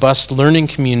a robust learning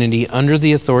community under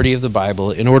the authority of the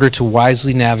Bible in order to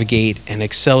wisely navigate an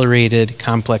accelerated,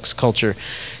 complex culture.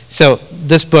 So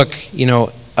this book,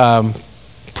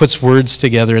 puts words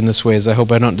together in this way, as I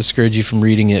hope I don't discourage you from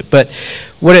reading it. But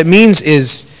what it means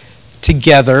is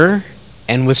together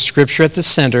and with Scripture at the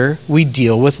center, we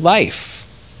deal with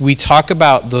life. We talk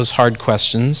about those hard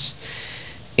questions,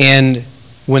 and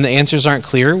when the answers aren't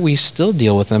clear, we still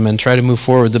deal with them and try to move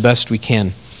forward the best we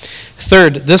can.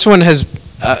 Third, this one has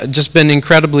just been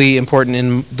incredibly important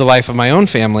in the life of my own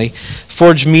family.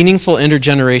 Forge meaningful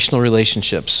intergenerational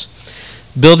relationships.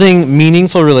 Building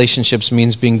meaningful relationships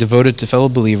means being devoted to fellow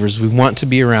believers we want to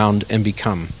be around and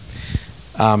become.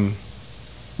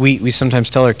 We sometimes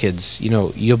tell our kids,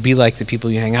 you'll be like the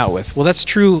people you hang out with. Well, that's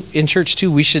true in church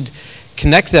too. We should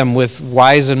connect them with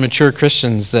wise and mature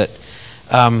Christians that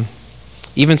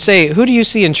even say, who do you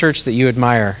see in church that you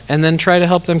admire? And then try to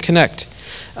help them connect.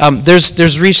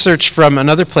 There's research from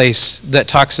another place that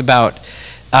talks about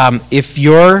if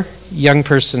your young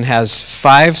person has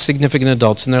 5 significant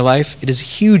adults in their life, it is a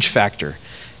huge factor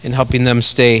in helping them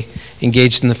stay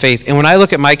engaged in the faith. And when I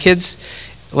look at my kids,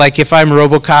 like if I'm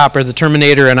RoboCop or the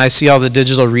Terminator and I see all the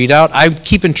digital readout, I'm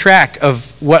keeping track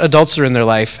of what adults are in their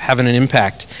life having an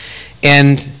impact.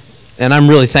 And I'm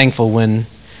really thankful when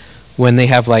they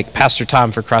have like Pastor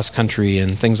Tom for cross country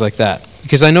and things like that,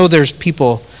 because I know there's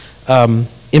people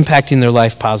impacting their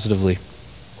life positively.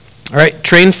 All right,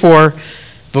 train for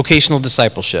vocational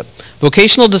discipleship.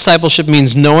 Vocational discipleship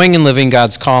means knowing and living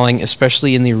God's calling,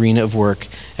 especially in the arena of work,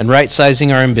 and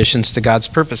right-sizing our ambitions to God's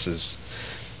purposes.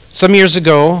 Some years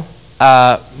ago,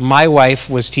 my wife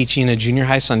was teaching a junior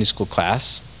high Sunday school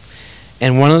class,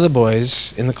 and one of the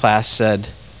boys in the class said,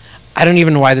 I don't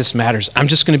even know why this matters. I'm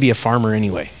just going to be a farmer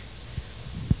anyway.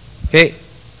 Okay,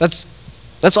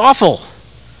 that's awful.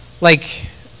 Like,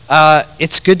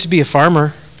 it's good to be a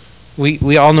farmer.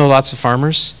 We all know lots of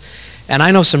farmers. And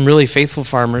I know some really faithful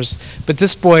farmers. But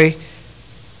this boy,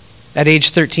 at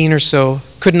age 13 or so,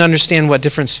 couldn't understand what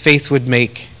difference faith would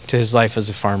make to his life as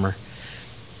a farmer.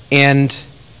 And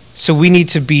so we need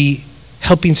to be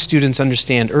helping students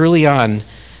understand early on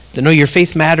that, no, your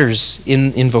faith matters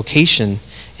in vocation,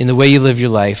 in the way you live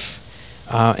your life.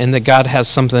 And that God has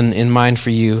something in mind for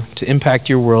you to impact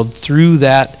your world through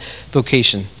that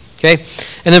vocation. Okay?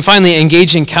 And then finally,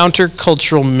 engage in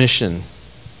countercultural mission.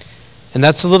 And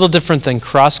that's a little different than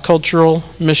cross-cultural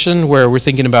mission, where we're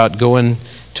thinking about going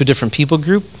to a different people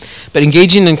group. But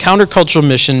engaging in countercultural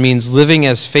mission means living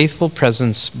as faithful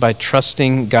presence by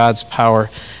trusting God's power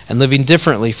and living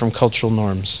differently from cultural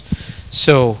norms.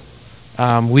 So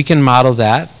we can model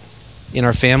that in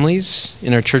our families,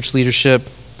 in our church leadership.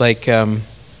 Like,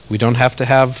 we don't have to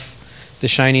have the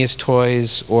shiniest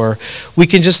toys, or we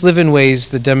can just live in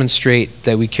ways that demonstrate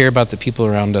that we care about the people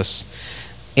around us.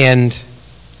 And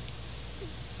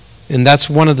that's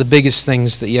one of the biggest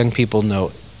things that young people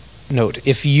note.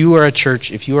 If you are a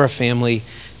church, if you are a family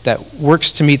that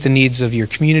works to meet the needs of your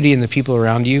community and the people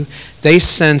around you, they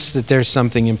sense that there's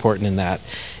something important in that,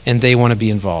 and they want to be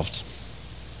involved.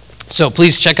 So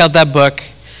please check out that book.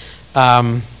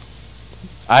 I'm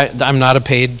not a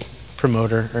paid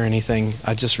promoter or anything.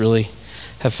 I just really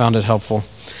have found it helpful.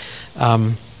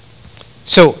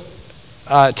 So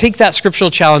take that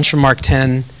scriptural challenge from Mark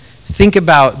 10. Think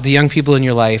about the young people in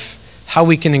your life, how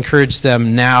we can encourage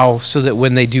them now so that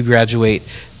when they do graduate,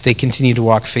 they continue to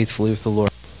walk faithfully with the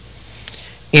Lord.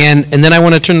 And then I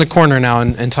want to turn the corner now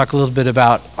and talk a little bit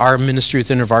about our ministry with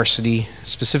Intervarsity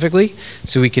specifically,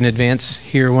 so we can advance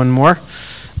here one more.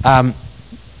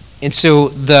 And so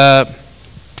the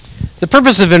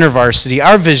purpose of Intervarsity,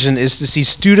 our vision, is to see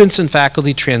students and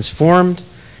faculty transformed,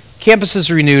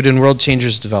 campuses renewed, and world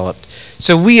changers developed.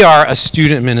 So we are a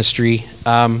student ministry,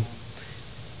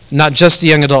 not just a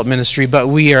young adult ministry, but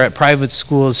we are at private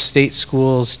schools, state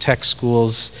schools, tech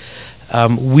schools.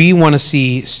 We want to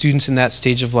see students in that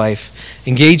stage of life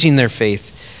engaging their faith.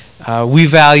 We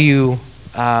value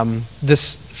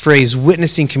this phrase,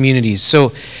 witnessing communities.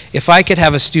 So if I could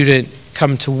have a student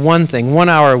come to one thing, 1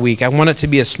 hour a week, I want it to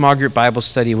be a small group Bible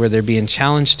study where they're being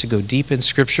challenged to go deep in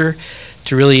Scripture,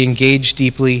 to really engage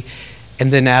deeply,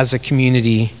 and then as a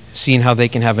community, seeing how they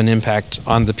can have an impact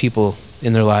on the people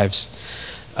in their lives.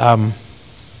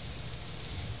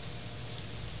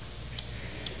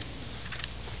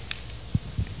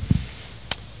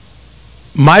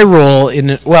 My role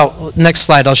in, well, next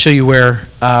slide, I'll show you where,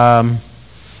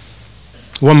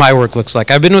 what my work looks like.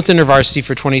 I've been with Intervarsity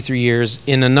for 23 years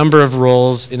in a number of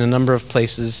roles, in a number of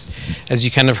places, as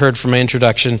you kind of heard from my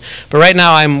introduction. But right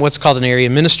now I'm what's called an area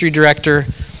ministry director.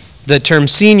 The term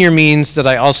senior means that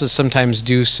I also sometimes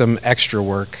do some extra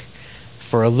work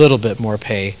for a little bit more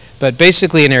pay. But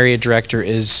basically an area director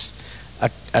is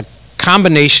a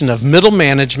combination of middle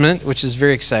management, which is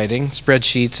very exciting,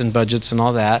 spreadsheets and budgets and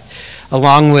all that,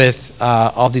 along with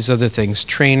all these other things,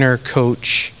 trainer,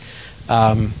 coach.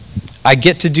 I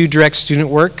get to do direct student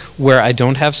work where I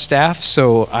don't have staff,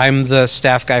 so I'm the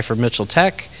staff guy for Mitchell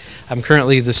Tech. I'm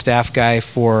currently the staff guy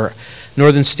for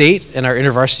Northern State and our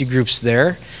InterVarsity groups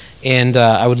there, and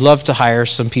I would love to hire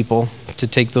some people to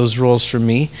take those roles from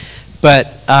me.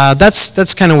 But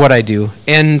that's kind of what I do.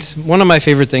 And one of my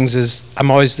favorite things is I'm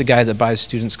always the guy that buys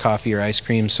students coffee or ice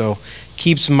cream, so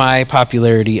keeps my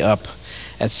popularity up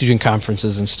at student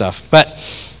conferences and stuff. But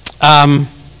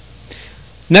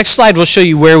next slide will show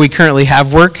you where we currently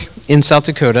have work in South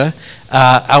Dakota.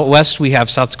 Out west we have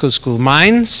South Dakota School of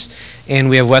Mines, and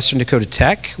we have Western Dakota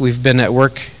Tech. We've been at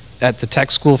work at the tech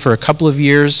school for a couple of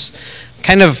years,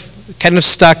 kind of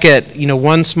stuck at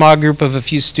one small group of a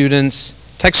few students.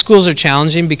 Tech schools are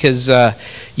challenging because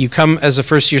you come as a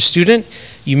first year student,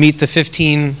 you meet the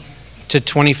 15 to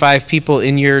 25 people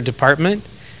in your department,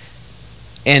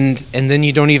 and then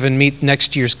you don't even meet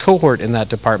next year's cohort in that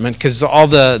department because all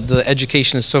the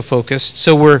education is so focused.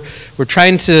 So we're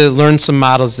trying to learn some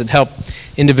models that help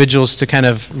individuals to kind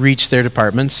of reach their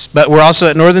departments. But we're also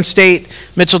at Northern State,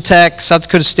 Mitchell Tech, South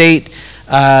Dakota State,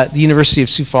 the University of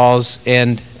Sioux Falls,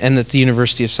 and at the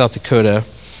University of South Dakota.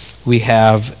 We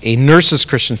have a Nurses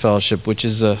Christian Fellowship, which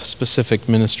is a specific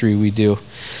ministry we do.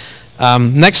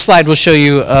 Next slide will show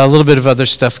you a little bit of other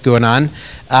stuff going on.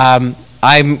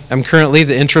 I'm currently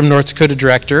the interim North Dakota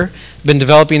director. Been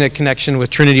developing a connection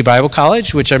with Trinity Bible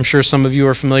College, which I'm sure some of you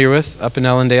are familiar with up in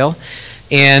Ellendale.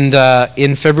 And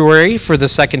in February, for the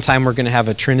second time, we're going to have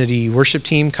a Trinity worship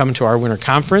team come to our winter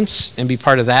conference and be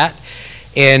part of that.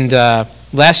 And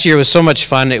last year was so much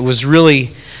fun. It was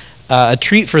really a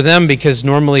treat for them because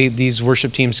normally these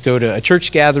worship teams go to a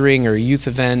church gathering or a youth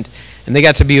event, and they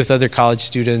got to be with other college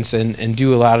students and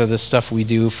do a lot of the stuff we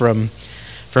do from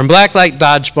blacklight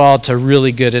dodgeball to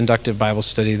really good inductive Bible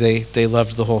study. They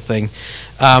loved the whole thing.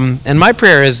 And my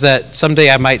prayer is that someday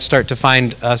I might start to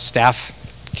find a staff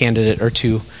candidate or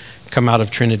two come out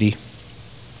of Trinity.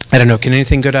 I don't know, can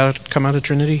anything good come out of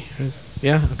Trinity?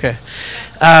 Yeah, okay.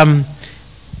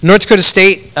 North Dakota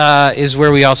State is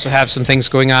where we also have some things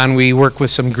going on. We work with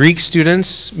some Greek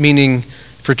students, meaning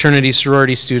fraternity,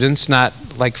 sorority students, not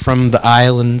like from the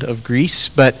island of Greece,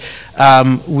 but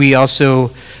we also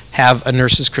have a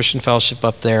Nurses Christian Fellowship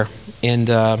up there. And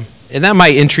that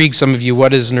might intrigue some of you.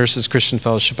 What is Nurses Christian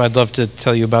Fellowship? I'd love to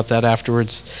tell you about that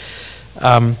afterwards.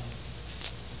 All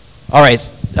right,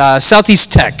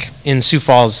 Southeast Tech in Sioux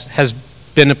Falls has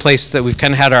been a place that we've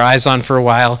kind of had our eyes on for a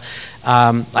while.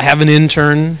 I have an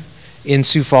intern in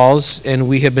Sioux Falls, and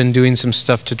we have been doing some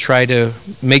stuff to try to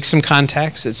make some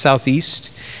contacts at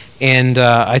Southeast. And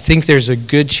I think there's a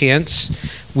good chance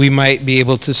we might be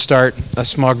able to start a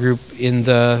small group in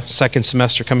the second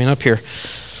semester coming up here.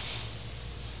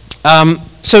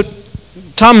 So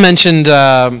Tom mentioned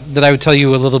that I would tell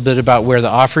you a little bit about where the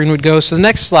offering would go. So the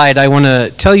next slide, I want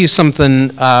to tell you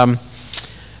something.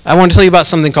 I want to tell you about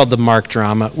something called the Mark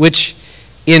drama, which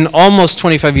in almost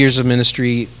 25 years of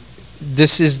ministry,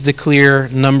 this is the clear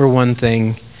number one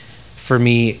thing for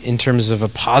me in terms of a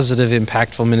positive,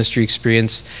 impactful ministry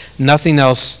experience. Nothing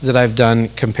else that I've done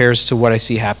compares to what I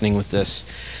see happening with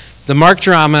this. The Mark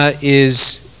drama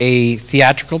is a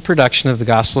theatrical production of the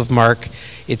Gospel of Mark.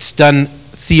 It's done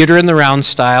theater in the round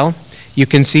style. You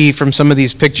can see from some of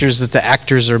these pictures that the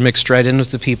actors are mixed right in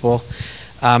with the people.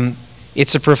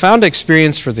 It's a profound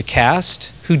experience for the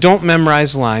cast, who don't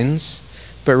memorize lines,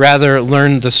 but rather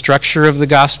learn the structure of the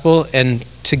gospel and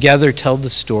together tell the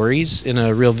stories in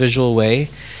a real visual way.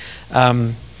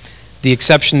 The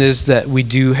exception is that we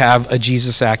do have a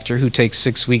Jesus actor who takes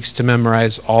 6 weeks to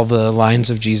memorize all the lines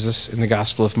of Jesus in the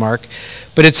Gospel of Mark.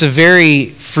 But it's a very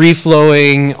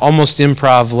free-flowing, almost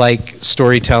improv-like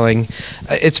storytelling.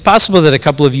 It's possible that a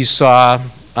couple of you saw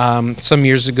some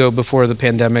years ago before the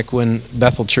pandemic when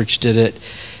Bethel Church did it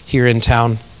here in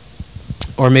town.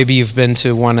 Or maybe you've been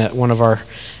to one of our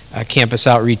campus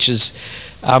outreaches.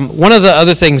 One of the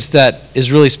other things that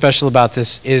is really special about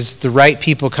this is the right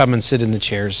people come and sit in the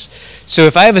chairs. So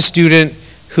if I have a student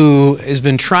who has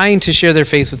been trying to share their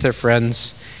faith with their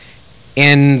friends,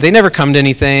 and they never come to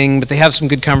anything, but they have some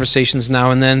good conversations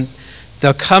now and then,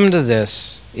 they'll come to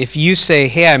this. If you say,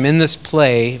 hey, I'm in this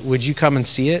play, would you come and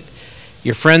see it?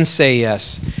 Your friends say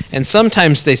yes. And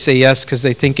sometimes they say yes because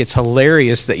they think it's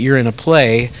hilarious that you're in a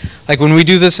play. Like when we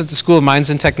do this at the School of Mines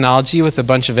and Technology with a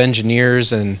bunch of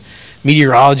engineers and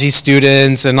meteorology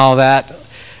students and all that,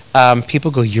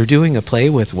 people go, you're doing a play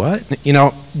with what?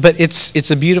 But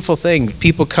it's a beautiful thing.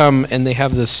 People come and they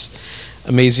have this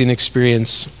amazing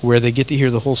experience where they get to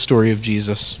hear the whole story of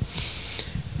Jesus.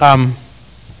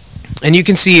 And you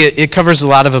can see it covers a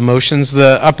lot of emotions.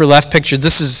 The upper left picture,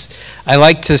 I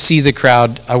like to see the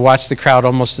crowd. I watch the crowd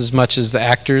almost as much as the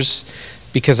actors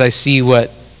because I see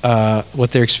what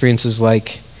their experience is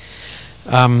like.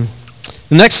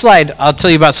 The next slide, I'll tell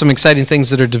you about some exciting things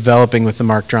that are developing with the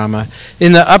Mark drama.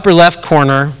 In the upper left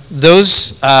corner,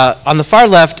 on the far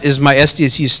left is my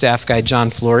SDSU staff guy,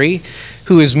 John Flory,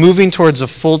 who is moving towards a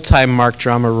full-time Mark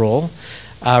drama role.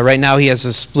 Right now he has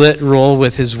a split role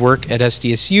with his work at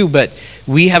SDSU, but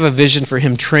we have a vision for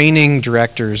him training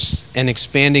directors and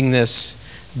expanding this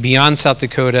beyond South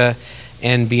Dakota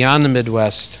and beyond the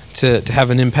Midwest to have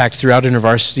an impact throughout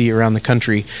Intervarsity around the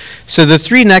country. So the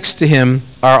three next to him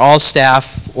are all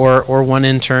staff or one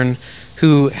intern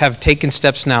who have taken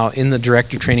steps now in the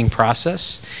director training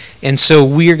process. And so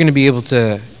we are going to be able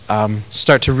to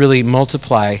start to really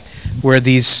multiply where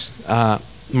these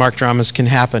Mark dramas can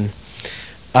happen.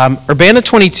 Urbana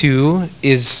 22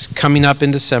 is coming up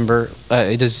in December.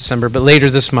 It is December, but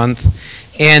later this month.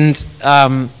 And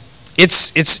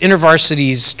it's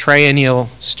InterVarsity's triennial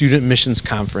student missions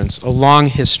conference, a long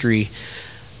history.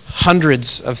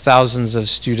 Hundreds of thousands of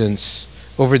students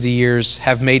over the years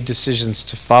have made decisions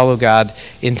to follow God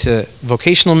into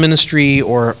vocational ministry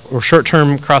or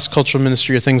short-term cross-cultural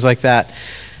ministry or things like that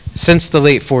since the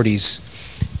late 40s.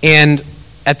 And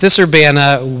at this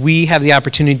Urbana, we have the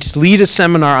opportunity to lead a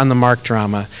seminar on the Mark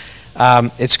drama.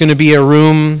 It's going to be a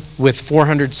room with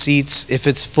 400 seats. If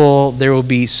it's full, there will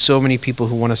be so many people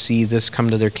who want to see this come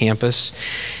to their campus.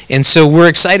 And so we're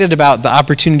excited about the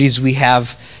opportunities we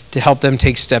have to help them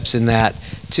take steps in that,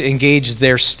 to engage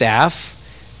their staff,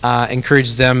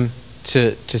 encourage them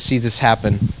to see this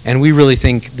happen. And we really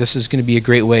think this is going to be a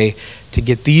great way to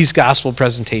get these gospel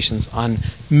presentations on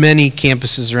many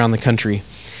campuses around the country.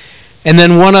 And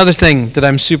then one other thing that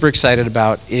I'm super excited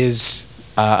about is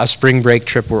a spring break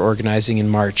trip we're organizing in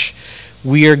March.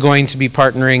 We are going to be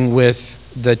partnering with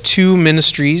the two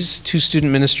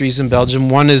student ministries in Belgium.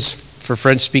 One is for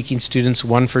French-speaking students,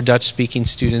 one for Dutch-speaking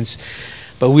students.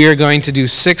 But we are going to do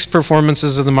 6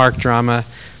 performances of the Mark drama,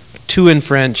 2 in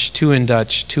French, 2 in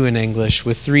Dutch, 2 in English,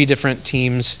 with 3 different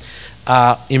teams.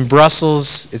 In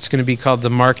Brussels, it's going to be called the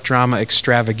Mark Drama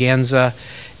Extravaganza.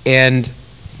 And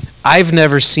I've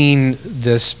never seen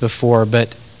this before,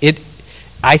 but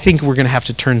I think we're going to have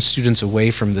to turn students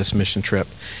away from this mission trip.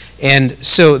 And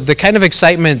so the kind of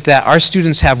excitement that our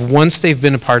students have once they've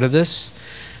been a part of this,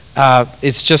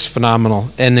 it's just phenomenal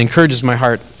and encourages my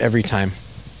heart every time.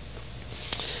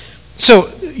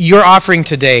 So your offering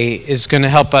today is going to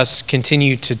help us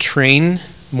continue to train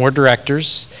more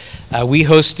directors. We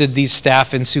hosted these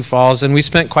staff in Sioux Falls, and we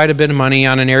spent quite a bit of money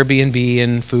on an Airbnb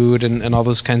and food and all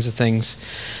those kinds of things.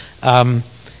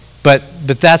 But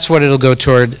that's what it'll go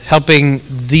toward, helping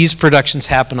these productions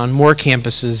happen on more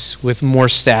campuses with more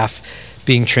staff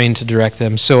being trained to direct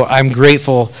them. So I'm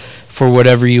grateful for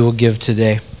whatever you will give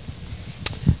today.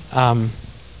 All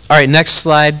right, next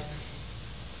slide.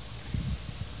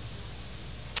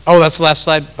 Oh, that's the last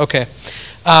slide? Okay.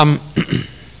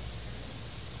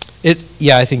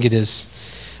 Yeah, I think it is.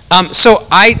 So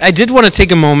I did want to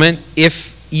take a moment,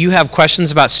 if you have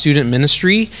questions about student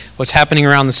ministry, what's happening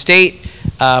around the state,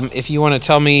 if you want to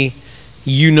tell me,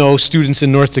 students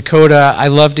in North Dakota. I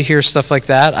love to hear stuff like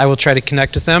that. I will try to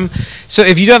connect with them. So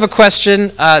if you do have a question,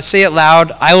 say it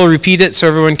loud. I will repeat it so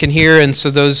everyone can hear, and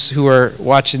so those who are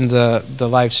watching the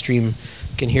live stream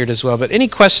can hear it as well. But any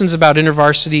questions about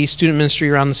InterVarsity, student ministry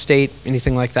around the state,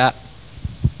 anything like that?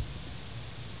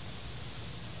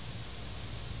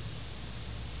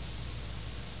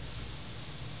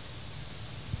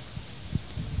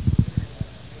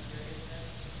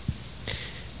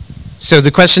 So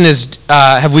the question is,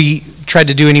 have we tried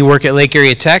to do any work at Lake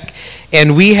Area Tech?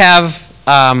 And we have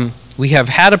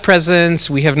had a presence.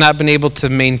 We have not been able to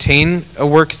maintain a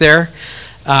work there.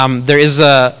 There is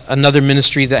another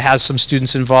ministry that has some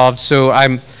students involved. So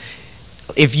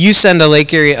if you send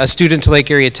a student to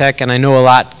Lake Area Tech, and I know a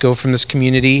lot go from this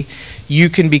community, you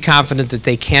can be confident that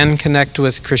they can connect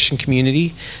with Christian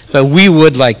community. But we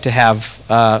would like to have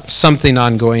something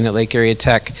ongoing at Lake Area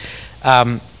Tech.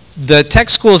 The tech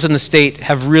schools in the state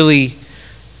have really,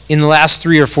 in the last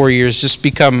 3 or 4 years, just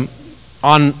become,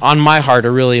 on my heart, a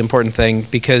really important thing,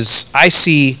 because I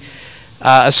see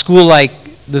a school like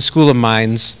the School of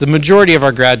Mines, the majority of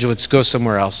our graduates go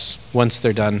somewhere else once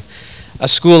they're done. A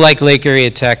school like Lake Area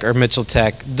Tech or Mitchell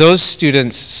Tech, those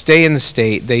students stay in the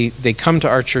state, they come to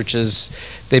our churches,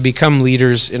 they become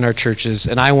leaders in our churches,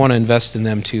 and I want to invest in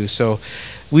them too. So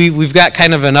we've got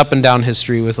kind of an up and down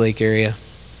history with Lake Area.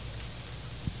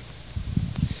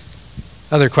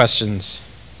 Other questions?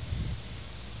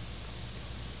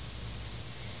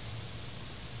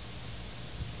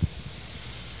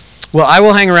 Well, I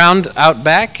will hang around out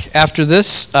back after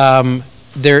this.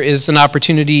 There is an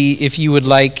opportunity if you would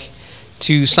like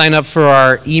to sign up for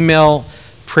our email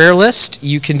prayer list.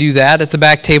 You can do that at the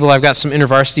back table. I've got some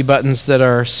InterVarsity buttons that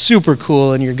are super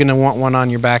cool, and you're going to want one on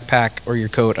your backpack or your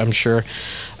coat, I'm sure.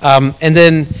 And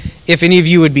then if any of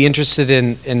you would be interested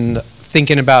in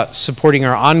thinking about supporting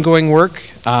our ongoing work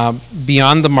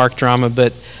beyond the Mark drama,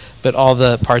 but all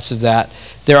the parts of that.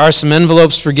 There are some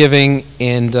envelopes for giving,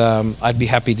 and I'd be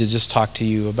happy to just talk to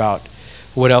you about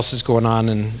what else is going on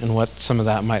and what some of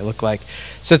that might look like.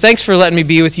 So thanks for letting me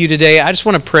be with you today. I just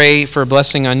want to pray for a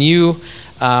blessing on you.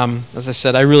 As I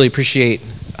said, I really appreciate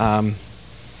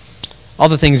all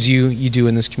the things you do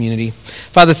in this community.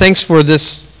 Father, thanks for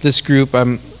this group.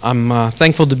 I'm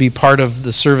thankful to be part of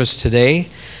the service today.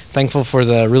 Thankful for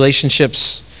the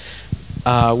relationships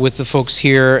with the folks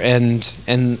here and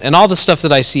all the stuff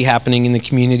that I see happening in the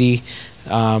community,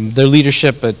 their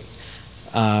leadership at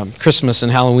Christmas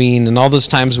and Halloween, and all those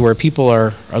times where people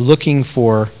are looking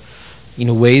for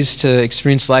ways to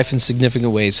experience life in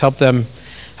significant ways. Help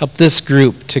this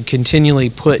group to continually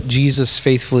put Jesus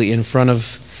faithfully in front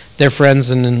of their friends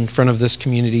and in front of this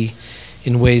community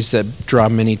in ways that draw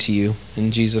many to you.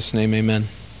 In Jesus' name, amen.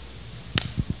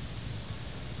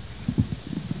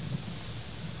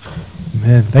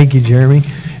 Amen. Thank you, Jeremy.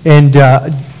 And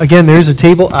again, there's a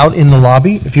table out in the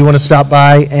lobby if you want to stop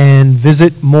by and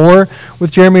visit more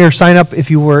with Jeremy or sign up if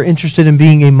you were interested in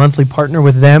being a monthly partner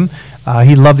with them.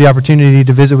 He'd love the opportunity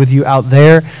to visit with you out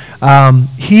there.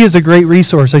 He is a great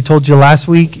resource. I told you last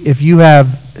week, if you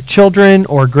have children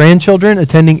or grandchildren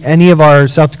attending any of our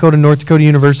South Dakota, North Dakota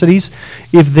universities,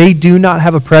 if they do not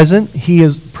have a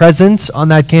presence on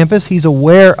that campus, he's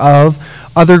aware of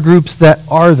other groups that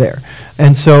are there.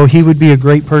 And so he would be a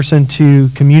great person to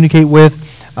communicate with,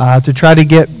 to try to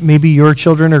get maybe your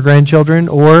children or grandchildren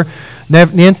or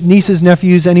nieces,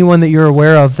 nephews, anyone that you're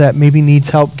aware of that maybe needs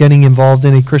help getting involved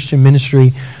in a Christian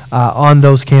ministry on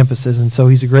those campuses. And so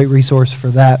he's a great resource for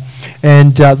that.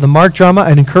 And the Mark Drama,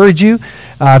 I'd encourage you,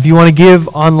 if you want to give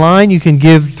online, you can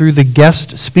give through the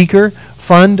guest speaker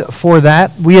fund for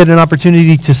that. We had an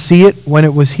opportunity to see it when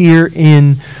it was here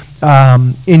in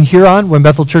Huron, when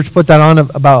Bethel Church put that on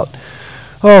about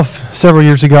several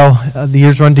years ago. The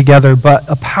years run together, but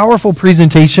a powerful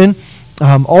presentation.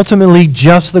 Ultimately,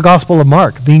 just the Gospel of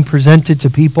Mark being presented to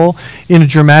people in a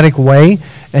dramatic way,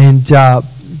 and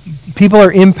people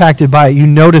are impacted by it. You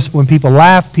notice when people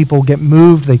laugh, people get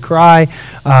moved, they cry.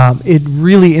 It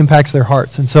really impacts their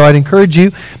hearts. And so I'd encourage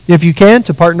you, if you can,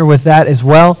 to partner with that as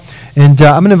well. And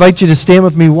I'm going to invite you to stand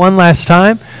with me one last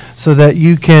time so that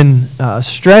you can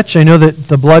stretch. I know that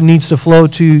the blood needs to flow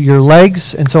to your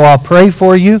legs, and so I'll pray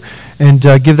for you and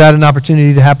give that an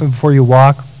opportunity to happen before you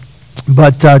walk.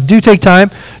 But do take time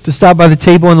to stop by the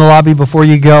table in the lobby before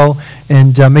you go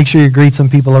and make sure you greet some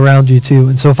people around you too.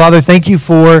 And so, Father, thank you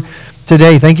for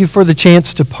today. Thank you for the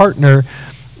chance to partner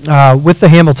with the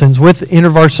Hamiltons, with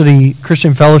InterVarsity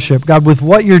Christian Fellowship, God, with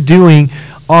what you're doing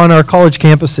on our college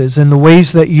campuses and the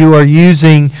ways that you are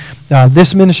using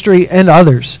this ministry and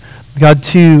others, God,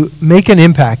 to make an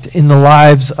impact in the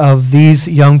lives of these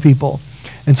young people.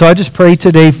 And so I just pray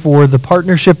today for the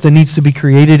partnership that needs to be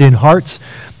created in hearts,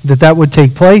 that would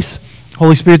take place.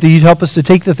 Holy Spirit, that you'd help us to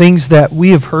take the things that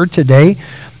we have heard today,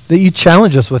 that you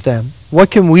challenge us with them.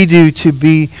 What can we do to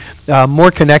be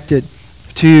more connected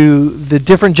to the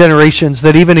different generations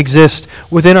that even exist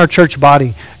within our church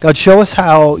body? God, show us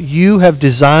how you have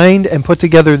designed and put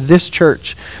together this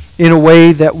church in a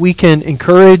way that we can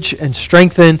encourage and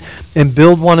strengthen and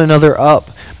build one another up,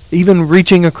 even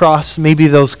reaching across maybe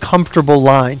those comfortable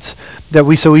lines that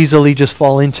we so easily just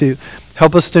fall into.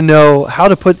 Help us to know how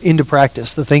to put into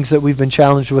practice the things that we've been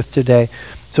challenged with today.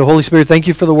 So Holy Spirit, thank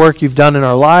you for the work you've done in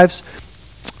our lives.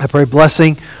 I pray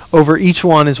blessing over each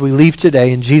one as we leave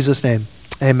today. In Jesus' name,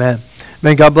 amen.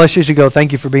 Man, God bless you as you go.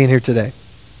 Thank you for being here today.